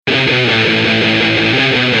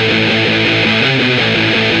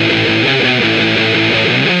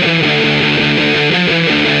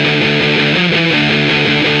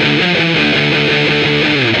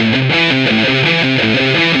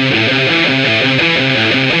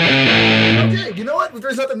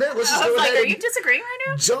there's nothing there. Let's just I go was like, ahead are you disagreeing right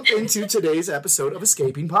now? and jump into today's episode of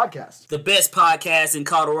Escaping Podcast. The best podcast in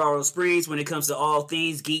Colorado Springs when it comes to all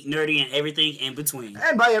things geek, nerdy, and everything in between.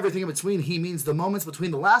 And by everything in between, he means the moments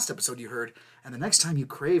between the last episode you heard and the next time you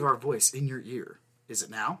crave our voice in your ear. Is it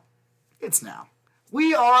now? It's now.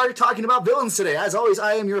 We are talking about villains today. As always,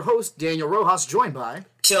 I am your host, Daniel Rojas, joined by...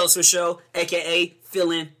 Chelsea Show, a.k.a.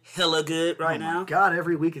 feeling hella good right now. God,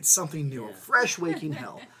 every week it's something new. A fresh waking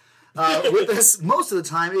hell. With us most of the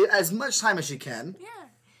time, as much time as she can. Yeah.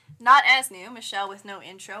 Not as new, Michelle with no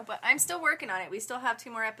intro, but I'm still working on it. We still have 2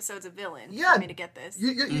 more episodes of Villain for me to get this.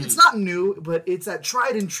 It's not new, but it's that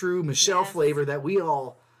tried and true Michelle flavor that we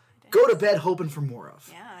all go to bed hoping for more of.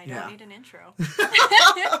 Yeah, I don't need an intro.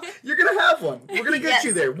 You're going to have one. We're going to get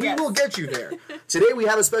you there. We will get you there. Today we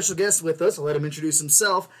have a special guest with us. I'll let him introduce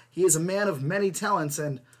himself. He is a man of many talents,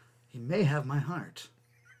 and he may have my heart.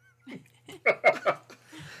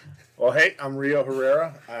 Well, hey, I'm Rio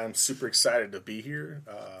Herrera. I'm super excited to be here.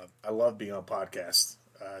 I love being on podcasts.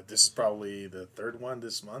 This is probably the 3rd one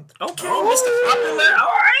this month. Okay, Mr. Popular. All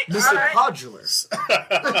right. Mr. Podular.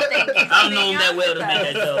 I don't know him that well to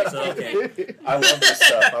make that joke, so okay. I love this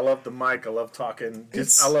stuff. I love the mic. I love talking.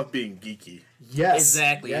 I love being geeky. Yes.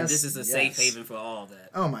 Exactly. Yes, And this is a safe haven for all that.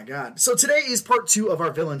 Oh my God. So today is part 2 of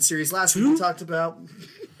our villain series. Last week we talked about...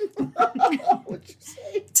 What'd you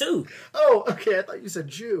say? 2. Oh, okay. I thought you said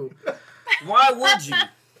Jew. Why would you?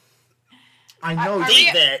 I know.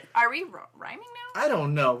 Think that. Are we rhyming now? I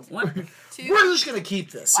don't know. What? 2. We're just gonna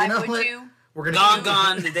keep this. Why you know would what? you? We're gonna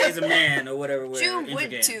Gone, the days of man, or whatever. Jew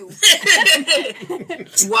would to.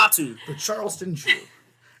 Watu. the Charleston Jew.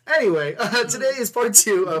 Anyway, today is part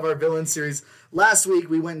 2 of our villain series. Last week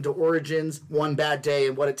we went into origins, one bad day,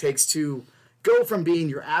 and what it takes to go from being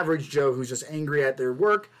your average Joe who's just angry at their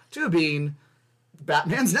work to being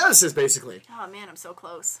Batman's nemesis, basically. Oh man, I'm so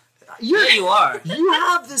close. There you are. You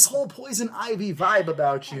have this whole Poison Ivy vibe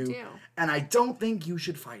about you, I do. and I don't think you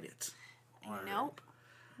should fight it. Nope.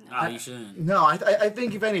 Oh, you shouldn't. No, I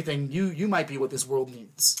think if anything, you might be what this world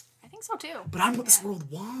needs. I think so too. But I'm what this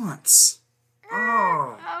world wants.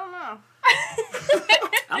 Oh. I don't know.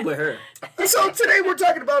 I'm with her. So today we're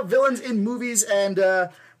talking about villains in movies, and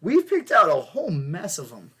we've picked out a whole mess of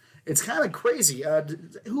them. It's kind of crazy.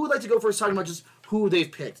 Who would like to go first talking about just who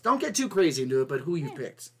they've picked? Don't get too crazy into it, but who you've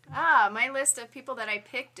picked. My list of people that I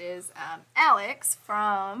picked is Alex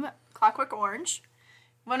from Clockwork Orange.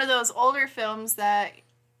 One of those older films that,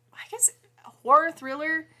 I guess, horror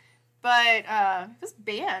thriller, but it was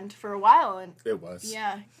banned for a while. And It was.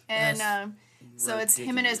 yeah, and so it's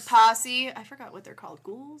him and his ridiculous. posse. I forgot what they're called,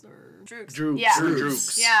 ghouls or droogs. Droogs. Yeah,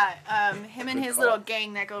 Droogs. yeah. Him and his little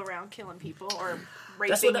gang that go around killing people or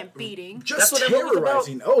raping and beating. Just That's what that movie's about?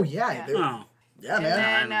 terrorizing. Oh, yeah. Yeah. Oh. Yeah, And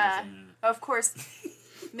man. then, of course,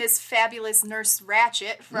 Miss Fabulous Nurse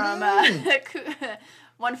Ratchet from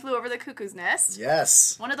One Flew Over the Cuckoo's Nest.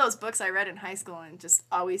 Yes. One of those books I read in high school and just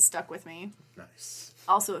always stuck with me. Nice.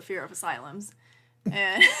 Also a fear of asylums.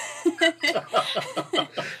 And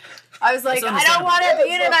I was like, I don't want to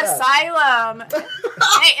be in an That's not asylum.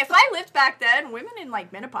 Hey, if I lived back then, women in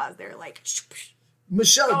like menopause, they're like,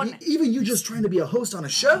 Michelle, even you just trying to be a host on a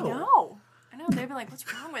show. no. I know, they'd be like, what's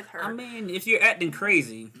wrong with her? I mean, if you're acting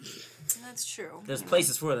crazy, That's true. there's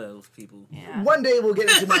places for those people. Yeah. One day we'll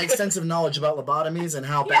get into my extensive knowledge about lobotomies and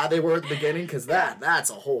how bad they were at the beginning, because that's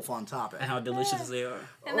a whole fun topic. And how delicious they are.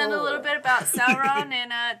 And then a little bit about Sauron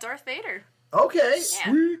and Darth Vader. Okay.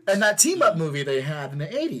 Yeah. Sweet. And that team-up movie they had in the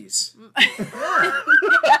 80s.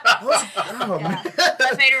 Oh, man.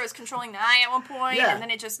 Darth Vader was controlling the eye at one point, Yeah. and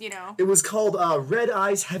then it just, It was called Red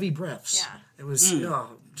Eyes, Heavy Breaths. Yeah. It was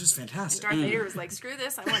just fantastic. Darth Vader was like, screw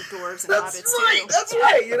this, I want dwarves and That's hobbits right. too. That's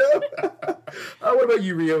right. What about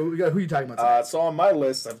you, Rio? Who are you talking about today? So on my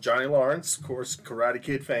list of Johnny Lawrence, of course, Karate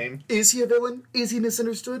Kid fame. Is he a villain? Is he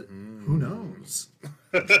misunderstood? Who knows?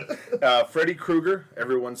 Freddy Krueger,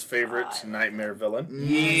 everyone's favorite nightmare villain.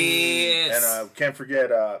 Yes. And can't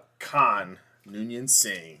forget Khan Noonien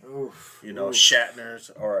Singh.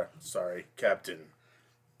 Shatner's, Captain.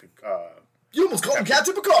 You almost called him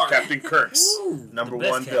Captain Picard. Captain Kirk's number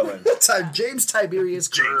best one captain. villain. James Tiberius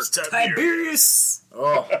Kirk. Tiberius.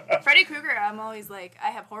 Oh, Freddy Krueger, I'm always like, I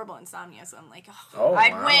have horrible insomnia, so I'm like, Oh,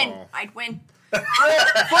 I'd wow. win. I'd win.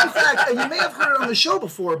 fun fact, and you may have heard it on the show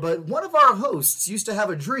before, but one of our hosts used to have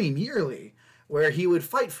a dream yearly where he would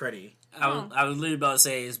fight Freddy. I was literally about to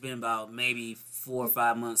say it's been about maybe 4 or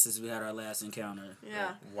 5 months since we had our last encounter.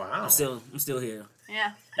 Yeah. Wow. I'm still here.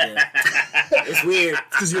 Yeah. Yeah. It's weird.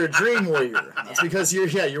 Because you're a dream warrior. That's because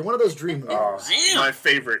you're one of those dream warriors. Damn. My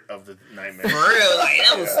favorite of the nightmares. For real, like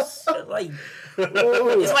that was like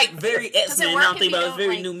it's like very X-Men. work Now I'm if thinking you about it's don't,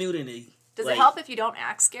 very like- New Mutiny. Does Like- it help if you don't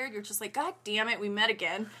act scared? You're just like, God damn it, we met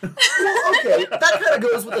again. Well, okay, that kind of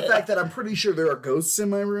goes with the fact that I'm pretty sure there are ghosts in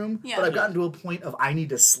my room, Yeah. but I've gotten to a point of I need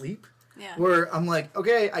to sleep. Yeah. Where I'm like,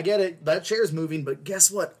 okay, I get it. That chair's moving, but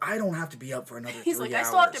guess what? I don't have to be up for another 3 He's hours. like, I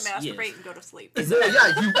still have to Yes. masturbate and go to sleep. Well,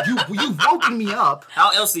 yeah, you've woken me up.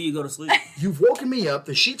 How else do you go to sleep? You've woken me up.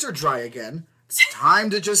 The sheets are dry again. It's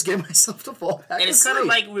time to just get myself to fall back And it's asleep. kind of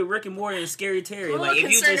like with Rick and Morty and Scary Terry. I'm a Like little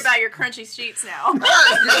if you concerned just about your crunchy sheets now.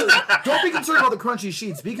 Don't be concerned about the crunchy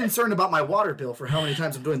sheets. Be concerned about my water bill for how many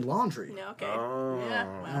times I'm doing laundry. No, okay. Oh. Yeah,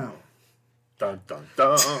 well. Oh. Dun dun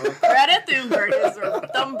dun. Greta Thunberg is, or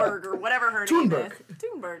Thunberg, or whatever her Thunberg. name is.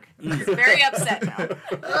 Thunberg. She's very upset now.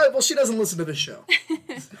 Well, she doesn't listen to this show.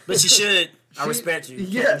 but she should. I respect you.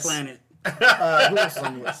 Yes. Captain Planet. Who else is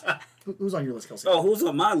on your list? Who's on your list, Kelsey? Oh, who's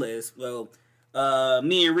on my list? Well,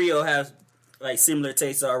 me and Rio have like similar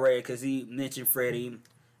tastes already because he mentioned Freddie.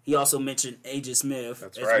 He also mentioned Agent Smith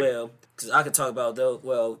That's as right. well. Because I could talk about those.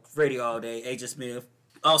 Well, Freddie all day. Agent Smith.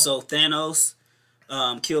 Also Thanos,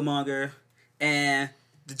 Killmonger, and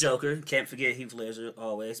the Joker. Can't forget Heath Ledger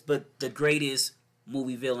always. But the greatest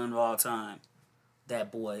movie villain of all time,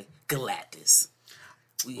 that boy Galactus.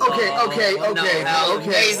 We Okay, all okay, know okay, how okay,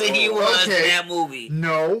 amazing he was in okay. that movie.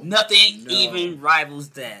 No. Nothing No. even rivals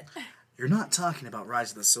that. You're not talking about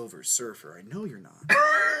Rise of the Silver Surfer. I know you're not.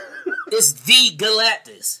 It's the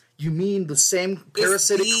Galactus. You mean the same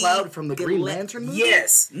parasitic It's the cloud from the Green Gal- Lantern movie?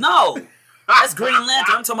 Yes. No. That's Green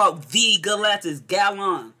Lantern. I'm talking about the Galactus.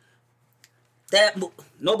 Galon.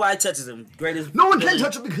 Nobody touches him. Greatest. No one can villain.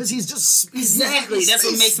 touch him because he's just... Exactly. he's That's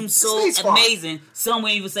what space- makes him so space fog. amazing. Some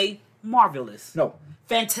would even say marvelous. No.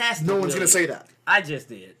 Fantastic. No one's going to villain. say that. I just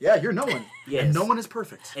did. Yeah, you're no one. Yes. And no one is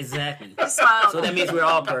perfect. Exactly. Smile. So that means we're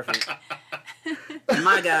all perfect. And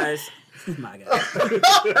my guys.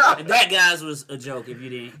 That guys was a joke if you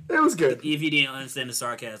didn't understand the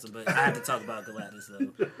sarcasm, but I have to talk about Galactus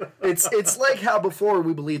though. It's like how before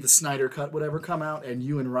we believed the Snyder Cut would ever come out, and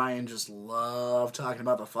you and Ryan just love talking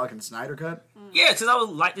about the fucking Snyder Cut. Yeah, because I would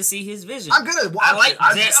like to see his vision. I'm gonna watch I like it.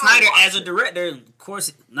 I'm Zack gonna Snyder watch as a director. Of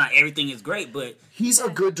course, not everything is great, but He's a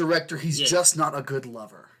good director. He's Yeah. just not a good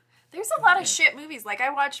lover. There's a lot of shit movies. Like,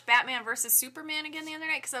 I watched Batman versus Superman again the other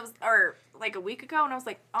night or like a week ago, and I was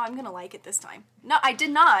like, oh, I'm gonna like it this time. No, I did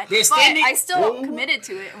not. The But extended- I still Whoa. committed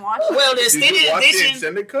to it and watched it. well, the Did extended you watch the edition.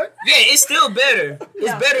 extended cut? Yeah, it's still better. It's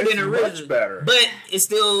Yeah. better It's than the much original. better. But it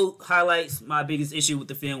still highlights my biggest issue with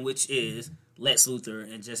the film, which is Lex Luthor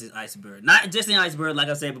and Jesse Eisenberg. Not Jesse Eisenberg, like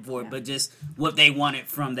I said before, but just what they wanted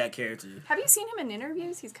from that character. Have you seen him in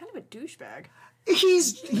interviews? He's kind of a douchebag.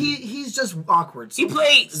 He's just awkward. He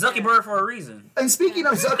played Zuckerberg for a reason. And speaking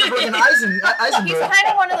of Zuckerberg and He's Eisenberg, kind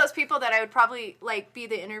of one of those people that I would probably like be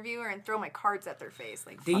the interviewer and throw my cards at their face.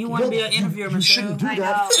 Like, Do you fuck want to be an interviewer, you shouldn't do I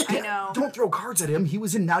that. know, I know. Don't throw cards at him. He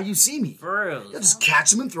was in Now You See Me. For real. Just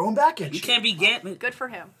catch him and throw him back at you. You can't be Gantman. Good for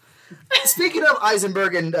him. Speaking of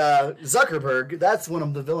Eisenberg and Zuckerberg, that's one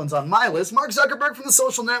of the villains on my list. Mark Zuckerberg from the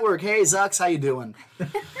Social Network. Hey, Zucks, how you doing?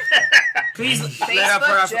 Please let Facebook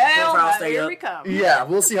our jail, profile stay here up. we come. Yeah,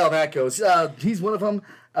 we'll see how that goes. He's one of them.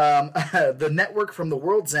 The Network from The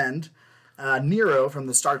World's End, Nero from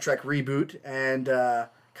the Star Trek reboot, and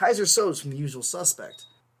Kaiser Soze from The Usual Suspect.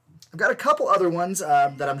 I've got a couple other ones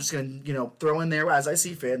that I'm just going to throw in there as I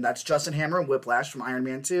see fit. And that's Justin Hammer and Whiplash from Iron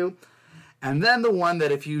Man 2. And then the one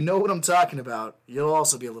that if you know what I'm talking about, you'll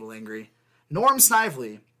also be a little angry. Norm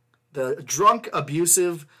Snively, the drunk,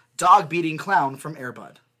 abusive, dog-beating clown from Air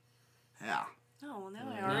Bud. Yeah. Oh, well,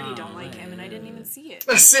 now I already don't like him, and I didn't even see it.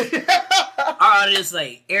 Our audience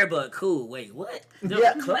like Airbud, cool. Wait, what? The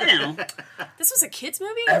Yeah. clown. This was a kids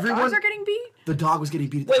movie. Everyone- Dogs are getting beat. The dog was getting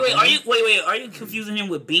beat at the Wait, beginning. are you confusing him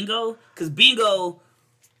with Bingo? Because Bingo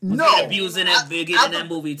No. abusing that beginning of that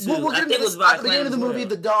movie too. Well, we'll I get think into it was this. by At the beginning of the Clan as movie, well.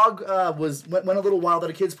 the dog went a little wild at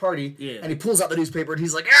a kid's party, Yeah. and he pulls out the newspaper, and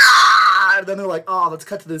he's like, ah! And then they're like, oh, let's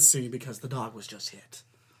cut to this scene because the dog was just hit.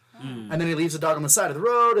 And then he leaves the dog on the side of the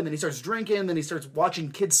road, and then he starts drinking, and then he starts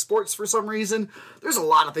watching kids' sports for some reason. There's a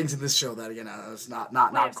lot of things in this show that, is not Wait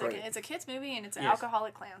a great. second. It's a kids movie, and it's an Yes.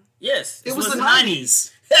 alcoholic clan. Yes, It this was the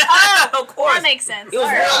 90s. Of course, That makes sense. It was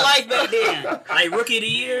All real right. life back then. Like Rookie of the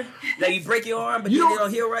Year, that you break your arm, but You then don't- you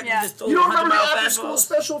don't heal right. Yeah. You just throw You don't 100 remember the mile after-school fastballs.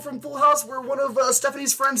 special from Full House where one of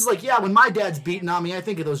Stephanie's friends is like, yeah, when my dad's beating on me, I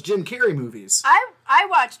think of those Jim Carrey movies. I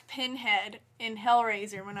watched Pinhead in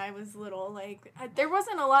Hellraiser when I was little. Like, there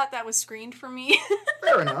wasn't a lot that was screened for me.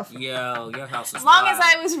 Fair enough. Yo, your house is As long as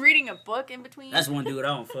wild. I was reading a book in between. That's one dude I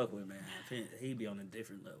don't fuck with, man. He'd be on a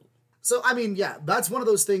different level. So, I mean, yeah, that's one of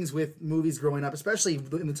those things with movies growing up, especially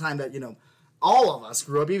in the time that, all of us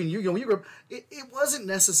grew up, even you, when you grew up, it wasn't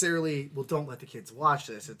necessarily, well, don't let the kids watch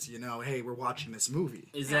this. It's, hey, we're watching this movie.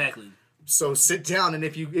 Exactly. So sit down, and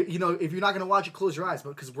if you're not going to watch it, close your eyes,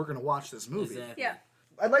 because we're going to watch this movie. Exactly. Yeah.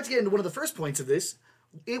 I'd like to get into one of the first points of this.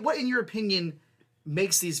 What, in your opinion,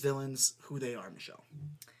 makes these villains who they are, Michelle?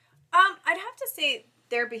 I'd have to say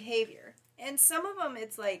their behavior. And some of them,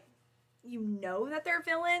 it's like, that they're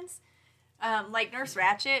villains. Like Nurse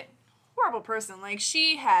Ratched, horrible person. Like,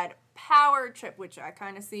 she had power trip, which I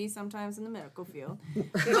kind of see sometimes in the medical field.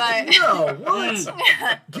 But No,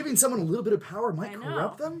 what? Giving someone a little bit of power might I know.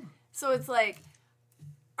 corrupt them? so it's like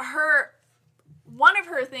one of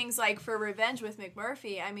her things, like, for revenge with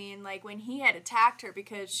McMurphy, I mean, like, when he had attacked her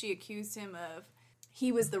because she accused him of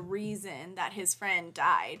he was the reason that his friend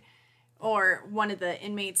died, or one of the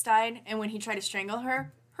inmates died, and when he tried to strangle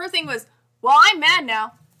her, her thing was, well, I'm mad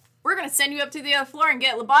now. We're going to send you up to the other floor and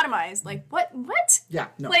get lobotomized. Like, what? Yeah,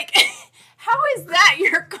 no. Like, how is that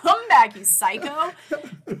your comeback, you psycho?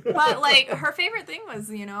 But, like, her favorite thing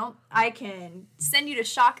was, I can send you to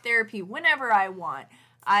shock therapy whenever I want.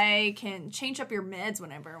 I can change up your meds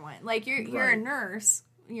whenever I want. Like, you're a Right. nurse.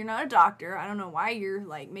 You're not a doctor. I don't know why you're,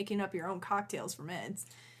 like, making up your own cocktails for meds.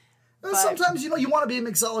 Sometimes, you want to be a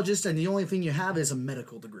mixologist, and the only thing you have is a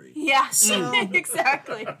medical degree. Yeah,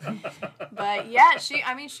 exactly. But yeah,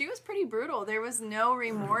 she was pretty brutal. There was no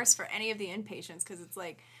remorse for any of the inpatients, because it's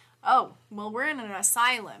like, oh, well, we're in an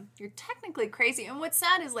asylum. You're technically crazy. And what's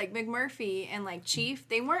sad is, like, McMurphy and, like, Chief,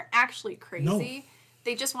 they weren't actually crazy. No.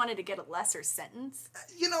 They just wanted to get a lesser sentence.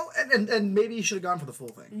 And maybe you should have gone for the full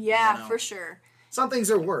thing. Yeah, for sure. Some things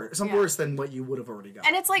are worse. Yeah. Worse than what you would have already got.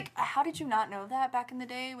 And it's like, how did you not know that back in the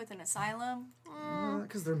day with an asylum?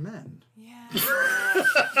 Because they're men. Yeah,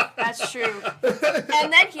 that's true.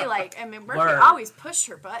 And then McMurphy Word. always pushed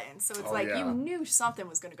her buttons, so it's Oh, like yeah. you knew something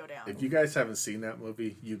was going to go down. If you guys haven't seen that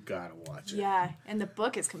movie, you gotta watch it. Yeah, and the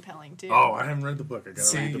book is compelling too. Oh, I haven't read the book. I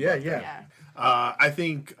gotta read the book. yeah. I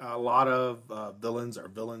think a lot of villains are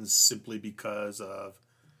villains simply because of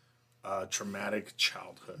traumatic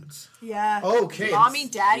childhoods. Yeah. Okay. Mommy,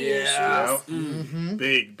 daddy Yeah. issues.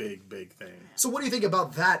 Big thing. So what do you think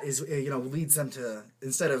about that is, leads them to,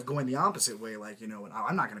 instead of going the opposite way, like,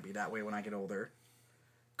 I'm not going to be that way when I get older,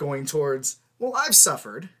 going towards, well, I've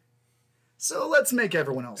suffered, so let's make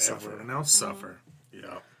everyone else suffer. Everyone else suffer.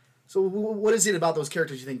 Yeah. So what is it about those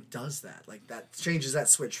characters you think does that? Like, that changes that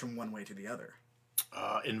switch from one way to the other?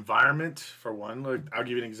 Environment, for one. Look, I'll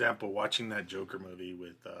give you an example. Watching that Joker movie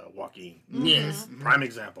with Joaquin. Yes. Prime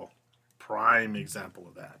example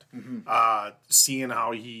of that. Seeing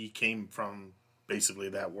how he came from basically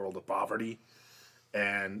that world of poverty,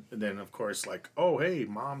 and then of course, like, oh hey,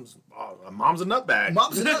 mom's a nutbag.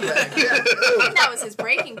 Mom's a nutbag, yeah. I think that was his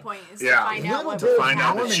breaking point, is to find out what Little find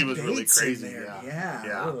out that Norman she was really Bates in crazy. there. Yeah.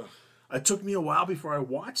 Yeah. Ugh. It took me a while before I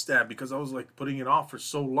watched that because I was like putting it off for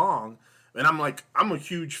so long. And I'm a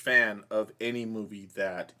huge fan of any movie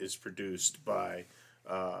that is produced by,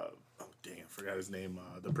 I forgot his name,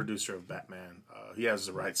 the producer of Batman. He has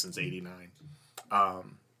the rights since '89.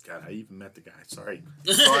 God, I even met the guy. Sorry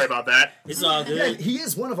about that. It's all Yeah, good. he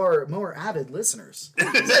is one of our more avid listeners. Yeah,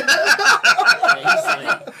 he's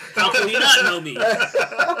like, how can he not know me?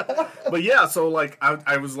 But yeah, so like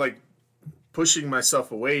I was like pushing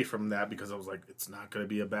myself away from that because I was like, it's not going to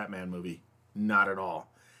be a Batman movie, not at all.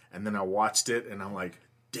 And then I watched it, and I'm like,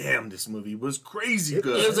 damn, this movie was crazy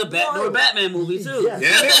good. It was a Batman movie too. Yes.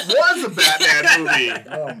 And it was a Batman movie.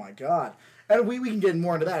 Oh my god. And we can get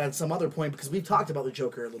more into that at some other point because we've talked about the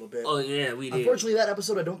Joker a little bit. Oh yeah, we did. Unfortunately, that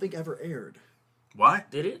episode I don't think ever aired.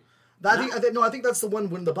 What? Did it? I think that's the one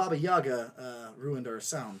when the Baba Yaga ruined our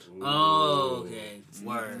sound. Oh, okay.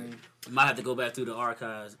 Word. Might have to go back through the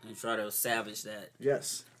archives and try to salvage that.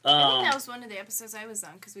 Yes. I think that was one of the episodes I was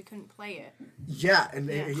on because we couldn't play it. Yeah, and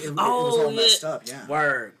Yeah. it was all messed up. Yeah.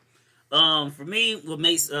 Word. For me, what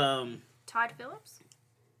makes Todd Phillips?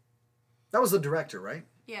 That was the director, right?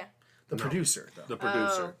 Yeah. The producer, though. The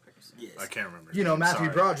producer. Oh. yes. I can't remember. his name, Matthew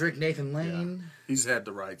sorry. Broderick, Nathan Lane. He's had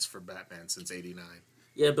the rights for Batman since '89.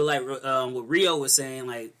 Yeah, but like what Rio was saying,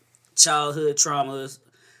 like childhood traumas,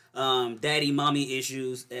 daddy, mommy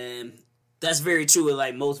issues, and that's very true with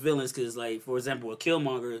like most villains. Because like for example, with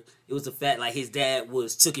Killmonger, it was the fact like his dad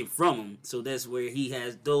took it from him, so that's where he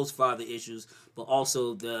has those father issues, but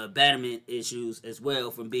also the abandonment issues as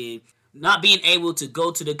well from not being able to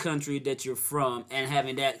go to the country that you're from and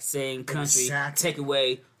having that same country Exactly. take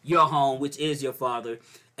away your home, which is your father.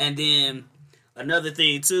 And then another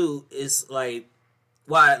thing too is like,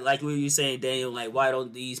 why, like what you saying, Daniel, like why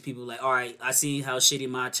don't these people like, all right, I see how shitty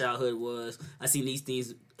my childhood was, I seen these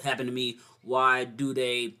things happen to me, why do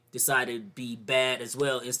they decide to be bad as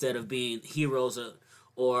well instead of being heroes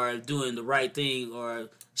or doing the right thing or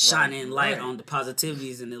shining light Right. on the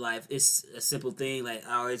positivities in their life. It's a simple thing. Like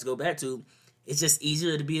I always go back to, it's just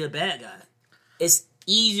easier to be a bad guy. It's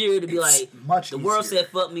easier to be It's like, much the world easier. said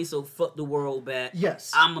fuck me, so fuck the world back.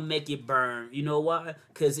 Yes. I'm gonna make it burn. You know why?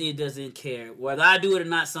 Because it doesn't care whether I do it or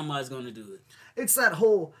not. Somebody's gonna do it. It's that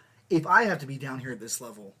whole, if I have to be down here at this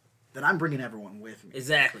level, then I'm bringing everyone with me.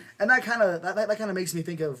 Exactly. And that kind of makes me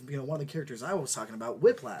think of, one of the characters I was talking about,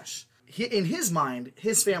 Whiplash. In his mind,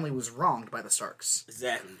 his family was wronged by the Starks.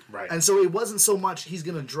 Exactly. Right. And so it wasn't so much he's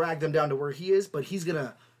going to drag them down to where he is, but he's going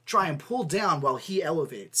to try and pull down while he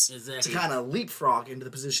elevates Exactly. to kind of leapfrog into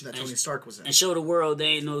the position that Tony Stark was in. And show the world there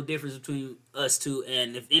ain't no difference between us two,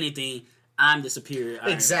 and if anything, I'm the superior Iron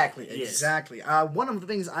Man. Exactly, Yes. exactly. One of the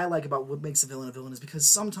things I like about what makes a villain is because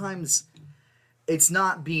sometimes it's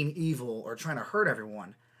not being evil or trying to hurt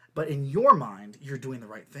everyone, but in your mind, you're doing the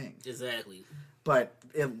right thing. Exactly. But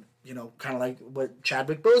kind of like what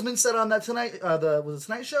Chadwick Boseman said on that was it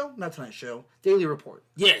Tonight Show? Not Tonight Show. Daily Report.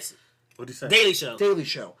 Yes. What do you say? Daily Show. Daily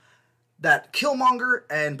Show. That Killmonger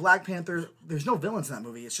and Black Panther, there's no villains in that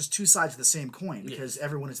movie. It's just two sides of the same coin because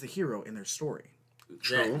everyone is the hero in their story.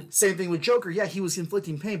 Exactly. Same thing with Joker. Yeah, he was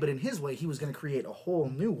inflicting pain, but in his way, he was going to create a whole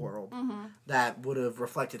new world that would have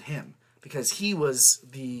reflected him because he was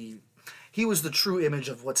the true image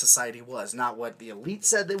of what society was, not what the elite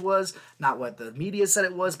said it was, not what the media said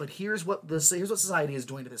it was. But here's what society is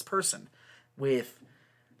doing to this person. With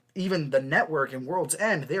even the network and World's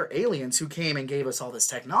End, they're aliens who came and gave us all this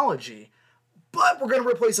technology, but we're going to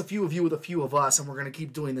replace a few of you with a few of us, and we're going to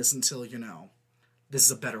keep doing this until this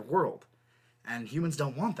is a better world. And humans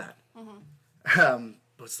don't want that.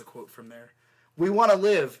 What's the quote from there? We want to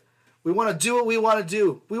live. We want to do what we want to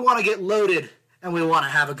do. We want to get loaded, and we want to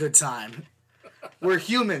have a good time. We're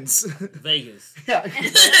humans. Vegas. Yeah.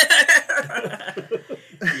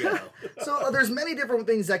 Yo. So there's many different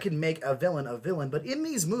things that can make a villain, but in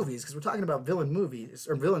these movies, because we're talking about villains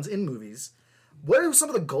in movies, what are some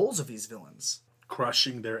of the goals of these villains?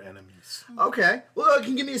 Crushing their enemies. Okay. Well, you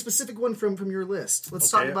can give me a specific one from your list. Let's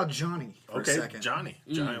talk about Johnny for a second. Johnny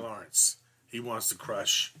Lawrence. He wants to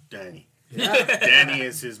crush Danny. Yeah. Danny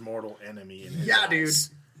is his mortal enemy. In his Yeah,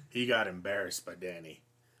 eyes. He got embarrassed by Danny.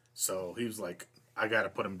 So he was like, I got to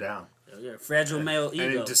put him down. Yeah, fragile male And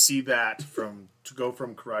ego. then to see that to go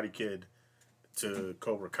from Karate Kid to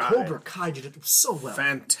Cobra Kai. Cobra Kai did it so well.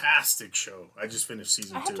 Fantastic show. I just finished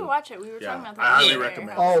season 2. I have to watch it. We were talking about that. I highly earlier. recommend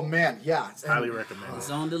it. Oh man, yeah. Highly recommend It's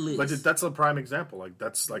it. on the list. But that's a prime example. Like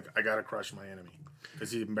that's like I gotta crush my enemy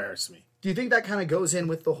because he embarrassed me. Do you think that kind of goes in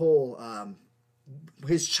with the whole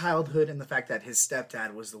his childhood and the fact that his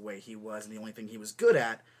stepdad was the way he was and the only thing he was good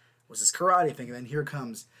at was his karate thing, and then here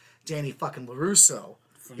comes Danny fucking LaRusso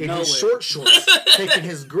in nowhere. his short shorts taking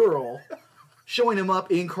his girl, showing him up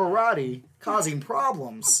in karate, causing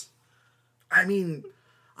problems. I mean,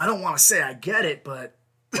 I don't want to say I get it, but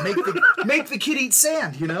make the kid eat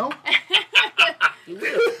sand,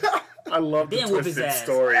 I love the Then whip his twisted ass.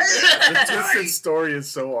 story. The twisted story is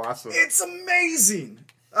so awesome. It's amazing.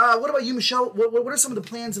 What about you, Michelle? What are some of the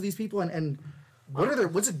plans of these people, and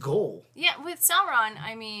what's a goal? Yeah, with Sauron,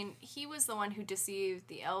 I mean, he was the one who deceived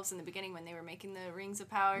the elves in the beginning when they were making the rings of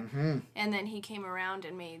power, and then he came around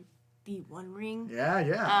and made the One Ring.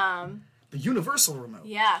 Yeah. The universal remote.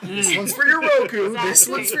 Yeah. This one's for your Roku. This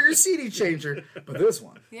Exactly. one's for your CD changer. But this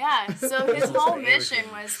one. Yeah, so his whole mission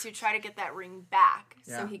was to try to get that ring back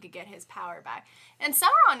Yeah. so he could get his power back. And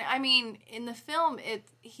Sauron, I mean, in the film,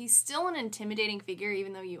 he's still an intimidating figure,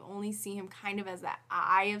 even though you only see him kind of as that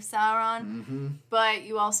eye of Sauron. But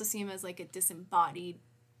you also see him as like a disembodied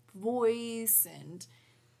voice and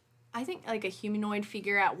I think like a humanoid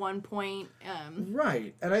figure at one point.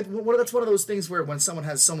 Right. And that's one of those things where when someone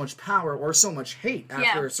has so much power or so much hate after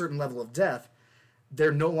Yeah. a certain level of death,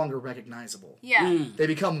 they're no longer recognizable. Yeah. They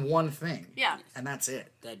become one thing. Yeah. And that's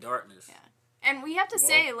it. that darkness. Yeah. And we have to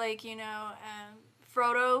say, like,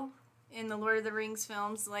 Frodo in the Lord of the Rings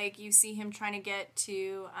films, like, you see him trying to get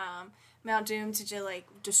to Mount Doom to just, like,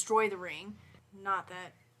 destroy the ring. Not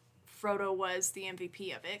that Frodo was the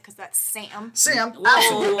MVP of it, because that's Sam. Sam, Whoa,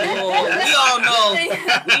 absolutely.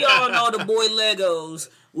 we all know the boy Legos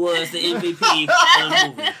was the MVP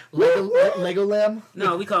of the movie. Lego Lamb.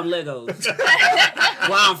 No, we call them Legos.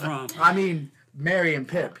 Where I'm from. I mean, Mary and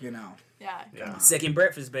Pip, Yeah. Yeah. Second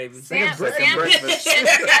breakfast, baby. Sam breakfast. put the shit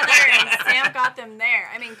together, and Sam got them there.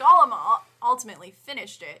 I mean, Gollum ultimately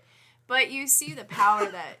finished it, but you see the power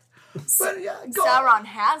that But yeah, Sauron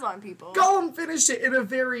has on people. Gollum finished it in a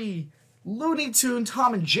very Looney Tune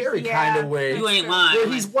Tom and Jerry Yeah. kind of way. You ain't lying. Where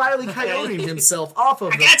he's Wile E. Coyoteing himself off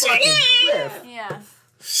of the got you. fucking cliff. Yeah.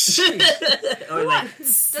 Or like,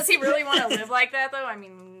 Does he really want to live like that, though? I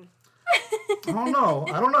mean, I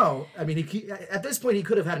don't know. I mean, at this point, he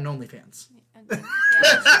could have had an OnlyFans. Yeah.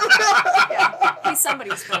 He's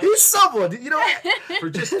somebody's friend. He's someone, you know. For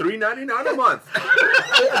just $3.99 a month.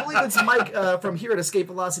 I believe it's Mike from here at Escape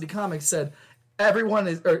Velocity Comics said, everyone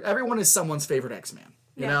is someone's favorite X-Man.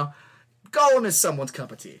 You know, Gollum is someone's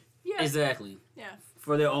cup of tea. Yeah. Exactly. Yeah.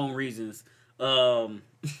 For their own reasons. I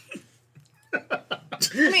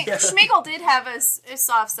mean, Schmeagol did have a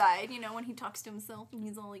soft side, you know, when he talks to himself and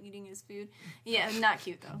he's all eating his food. Yeah, not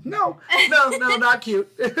cute though. No, not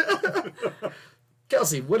cute.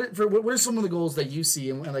 Kelsey, what are some of the goals that you see,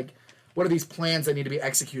 and like, what are these plans that need to be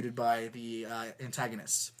executed by the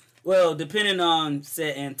antagonists? Well, depending on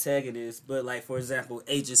said antagonists, but like for example,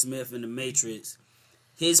 Agent Smith in the Matrix,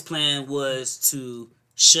 his plan was to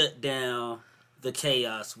shut down the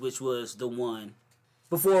chaos, which was the one.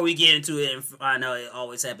 Before we get into it, and I know it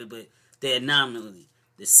always happens, but the anomaly.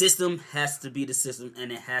 The system has to be the system,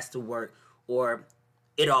 and it has to work, or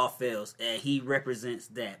it all fails. And he represents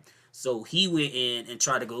that. So he went in and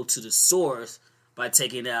tried to go to the source by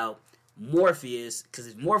taking out Morpheus, because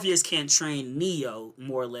if Morpheus can't train Neo,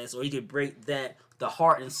 more or less, or he could break the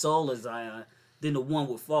heart and soul of Zion, then the one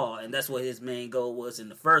would fall. And that's what his main goal was in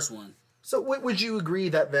the first one. So would you agree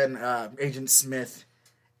that then Agent Smith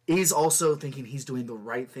is also thinking he's doing the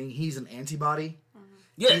right thing? He's an antibody?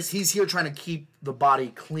 Yes. He's here trying to keep the body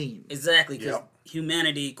clean. Exactly, because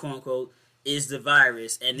humanity, quote unquote, is the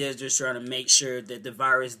virus, and they're just trying to make sure that the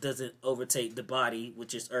virus doesn't overtake the body,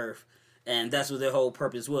 which is Earth. And that's what their whole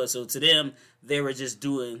purpose was. So to them, they were just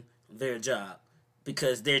doing their job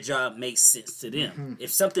because their job makes sense to them. Mm-hmm.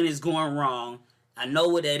 If something is going wrong, I know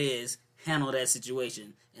what that is, handle that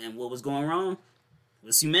situation. And what was going wrong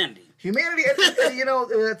was humanity. Humanity, you know,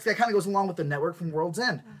 that kind of goes along with the network from World's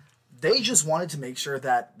End. They just wanted to make sure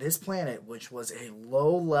that this planet, which was a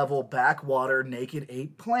low-level, backwater, naked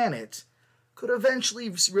ape planet, could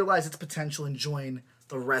eventually realize its potential and join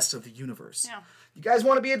the rest of the universe. Yeah. You guys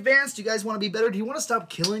want to be advanced? You guys want to be better? Do you want to stop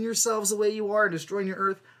killing yourselves the way you are and destroying your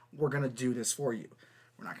Earth? We're going to do this for you.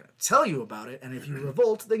 We're not going to tell you about it, and if you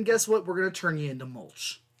revolt, then guess what? We're going to turn you into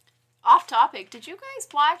mulch. Off topic, did you guys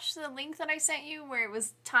watch the link that I sent you where it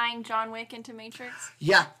was tying John Wick into Matrix?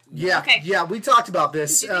 Yeah, Okay. yeah, we talked about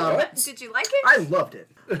this. Did you like it? I loved it.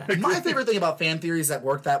 My favorite thing about fan theories that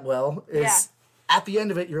work that well is at the end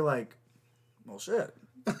of it, you're like, well, shit.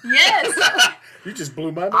 Yes. You just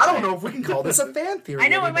blew my mind. I don't know if we can call this a fan theory I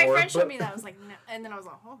know when my anymore, friend showed me that, I was like, no. And then I was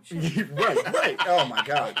like, oh, shit. right. Oh, my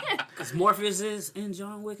God. Because Morpheus is in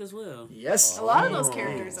John Wick as well. Yes. A lot of those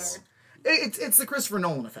characters are. It's the Christopher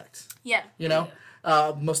Nolan effect. Yeah. You know?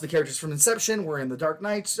 Most of the characters from Inception were in the Dark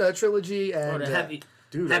Knight trilogy. And, Or the Happy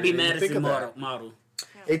think Madison of that. model.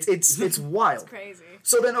 It's wild. It's crazy.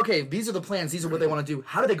 So then, okay, these are the plans. These are what they want to do.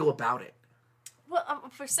 How do they go about it? Well,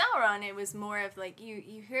 for Sauron, it was more of like, you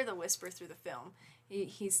hear the whisper through the film.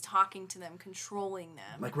 He's talking to them, controlling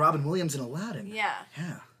them. Like Robin Williams in Aladdin. Yeah.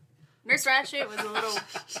 Yeah. Nurse Ratched was a little,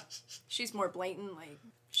 she's more blatant, like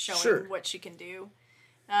showing what she can do.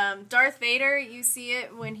 Darth Vader, you see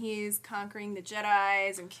it when he's conquering the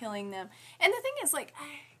Jedis and killing them. And the thing is, like,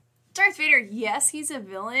 Darth Vader, yes, he's a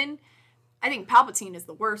villain. I think Palpatine is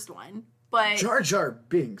the worst one, but... Jar Jar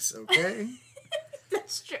Binks, okay?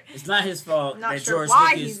 That's true. It's not his fault Not that sure George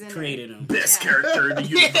why Lucas he's in created him. Best character in the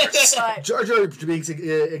universe. But, Jar Jar Binks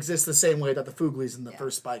exists the same way that the Fooglies in the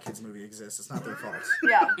first Spy Kids movie exists. It's not their fault.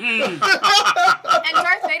 yeah. And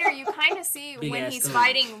Darth Vader, you kind of see Big when ass he's thing.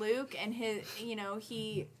 fighting Luke, and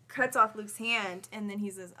he cuts off Luke's hand, and then he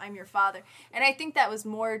says, "I'm your father." And I think that was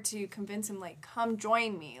more to convince him, like, come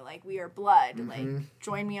join me, like, we are blood, like,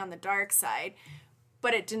 join me on the dark side.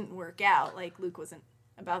 But it didn't work out. Like, Luke wasn't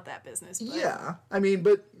about that business. But, Yeah, I mean,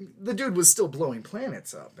 but the dude was still blowing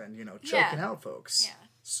planets up and, choking out folks. Yeah.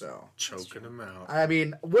 So, Choking him out. I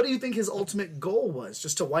mean, what do you think his ultimate goal was?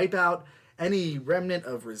 Just to wipe out any remnant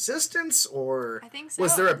of resistance, or I think so.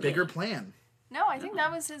 was there a bigger plan? No, I think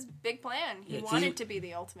that was his big plan. He Yeah, wanted to be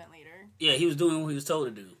the ultimate leader. Yeah, he was doing what he was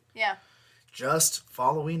told to do. Yeah. Just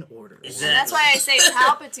following orders. Exactly. And that's why I say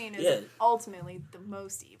Palpatine is Yeah. ultimately the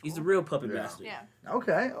most evil. He's the real puppet master. Yeah.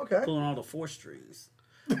 Okay. Pulling all the force strings.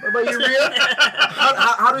 What about you, Rhea?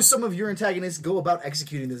 how do some of your antagonists go about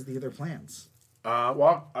executing the other plans?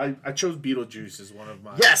 Well, I chose Beetlejuice as one of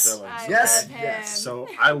my Yes. villains. I Yes, love him. yes. So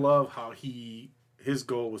I love how his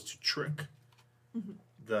goal was to trick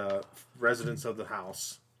the residents of the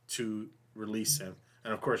house to release him,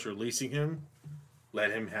 and of course, releasing him,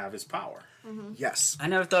 let him have his power. Yes. I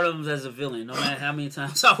never thought of him as a villain, no matter how many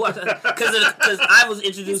times I watched it. Because I was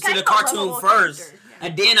introduced to kind the of a cartoon lovable first, character, yeah.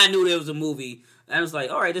 and then I knew there was a movie. And I was like,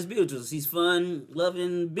 all right, this Beetlejuice. He's fun,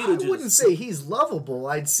 loving Beetlejuice. I wouldn't say he's lovable.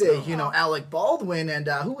 I'd say, Alec Baldwin and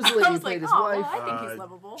who was the lady I who was played like, his oh, wife? well, I think he's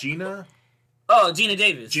lovable. Gina Oh, Gina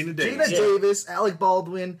Davis. Davis. Gina Davis, Alec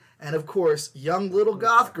Baldwin, and of course, young little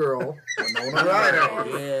goth girl, Winona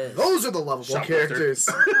Ryder. Yeah. Those are the lovable Shoplifter. characters.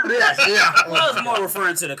 Yes, yeah. I was more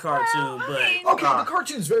referring to the cartoon, but Okay, the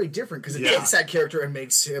cartoon's very different because it Yeah. takes that character and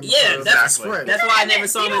makes him Yeah, his that's- friend. that's why I never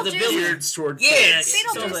saw him as a Beetlejuice- villain. Geared toward Yeah. kids. So I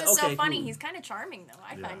Beetlejuice was like, is so okay, funny. cool. He's kind of charming, though.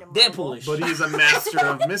 I find him Deadpoolish. But he's a master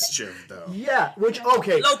of mischief, though. Yeah, which,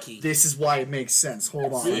 okay, Loki. this is why it makes sense.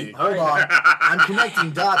 Hold on. See? Hold on. I'm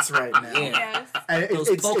connecting dots right now. Yeah. Yes. And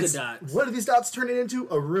Those polka dots. What are these dots turning into?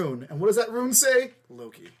 A rune. And what does that rune say?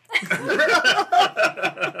 Loki.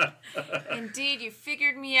 Indeed, you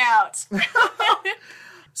figured me out.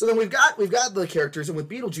 So then we've got the characters, and with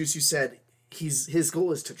Beetlejuice, you said his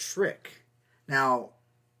goal is to trick. Now,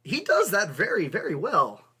 he does that very, very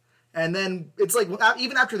well. And then it's like,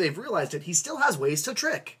 even after they've realized it, he still has ways to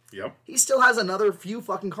trick. Yep. He still has another few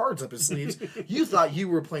fucking cards up his sleeves. You thought you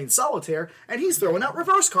were playing solitaire, and he's throwing out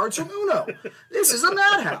reverse cards from Uno. This is a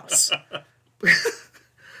madhouse.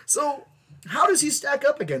 So, how does he stack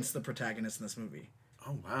up against the protagonist in this movie?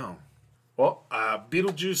 Oh wow. Well,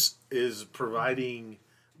 Beetlejuice is providing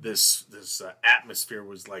this atmosphere.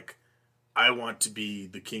 Was like, I want to be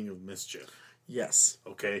the king of mischief. Yes.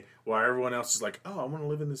 Okay, while everyone else is like, oh, I want to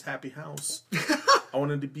live in this happy house. I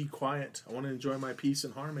wanted to be quiet. I want to enjoy my peace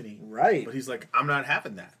and harmony. Right. But he's like, I'm not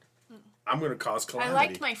having that. I'm going to cause I calamity.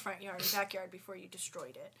 liked my front yard and backyard before you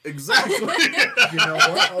destroyed it. Exactly. You know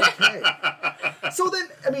what? Okay. So then,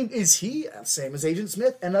 I mean, is he, same as Agent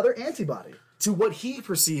Smith, another antibody to what he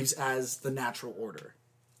perceives as the natural order?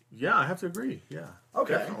 Yeah, I have to agree. Yeah.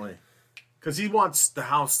 Okay. Definitely. Because he wants the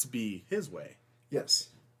house to be his way, Yes.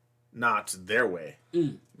 not their way.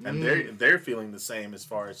 And they're feeling the same as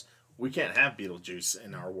far as we can't have Beetlejuice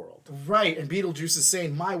in our world. Right, and Beetlejuice is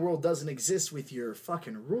saying, my world doesn't exist with your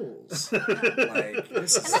fucking rules. Like,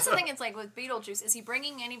 this And is... that's the thing. It's like with Beetlejuice, is he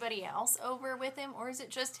bringing anybody else over with him, or is it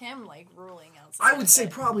just him like ruling outside? I would say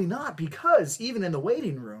probably not, because even in the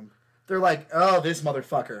waiting room, they're like, oh, this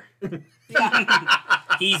motherfucker.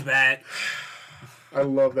 he's back. I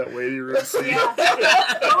love that waiting room scene. Yeah.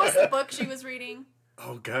 What was the book she was reading?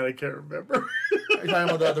 Oh, God, I can't remember. Are you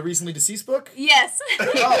talking about the recently deceased book? Yes.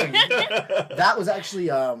 Oh, that was actually,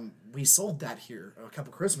 we sold that here a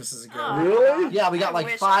couple Christmases ago. Oh. Really? Yeah, we got I like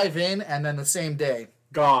wish 5 in, and then the same day.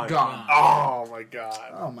 Gone. Gone. Oh, my God.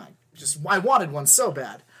 Oh my! I wanted one so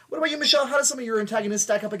bad. What about you, Michelle? How does some of your antagonists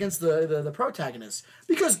stack up against the protagonist?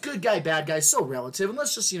 Because good guy, bad guy, is so relative, and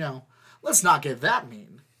let's just let's not get that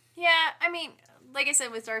mean. Yeah, I mean, like I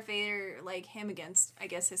said with Darth Vader, like him against, I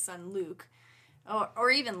guess, his son Luke,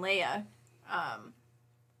 or even Leia.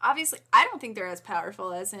 Obviously, I don't think they're as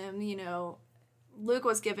powerful as him. You know, Luke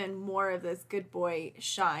was given more of this good boy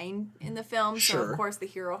shine in the film, so Sure. of course the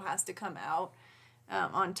hero has to come out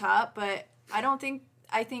on top. But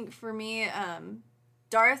I think for me,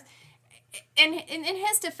 Darth, in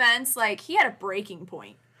his defense, like he had a breaking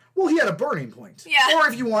point. Well, he had a burning point. Yeah. Or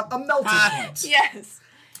if you want, a melting point. Yes.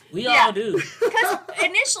 We Yeah. all do. Because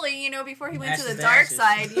initially, before he went to Ashes the to dark ashes.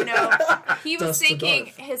 side, he was Dust to thinking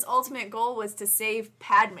Darth. his ultimate goal was to save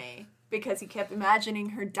Padme because he kept imagining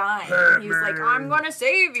her dying. He was like, "I'm going to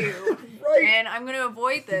save you, Right. and I'm going to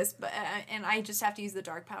avoid this, but and I just have to use the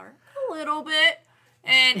dark power a little bit."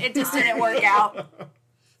 And it just didn't work out.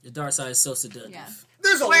 The dark side is so seductive. Yeah.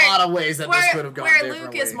 There's a Where- lot of ways that this could have gone where differently.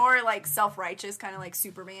 Luke is more like self-righteous, kind of like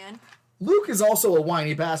Superman. Luke is also a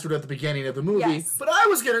whiny bastard at the beginning of the movie. Yes. But I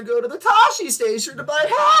was gonna go to the Tashi station to buy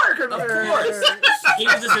power Of converters. course. He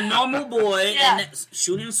was just a normal boy Yeah. and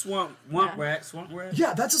shooting swamp rats.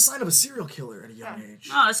 Yeah, that's a sign of a serial killer at a young age.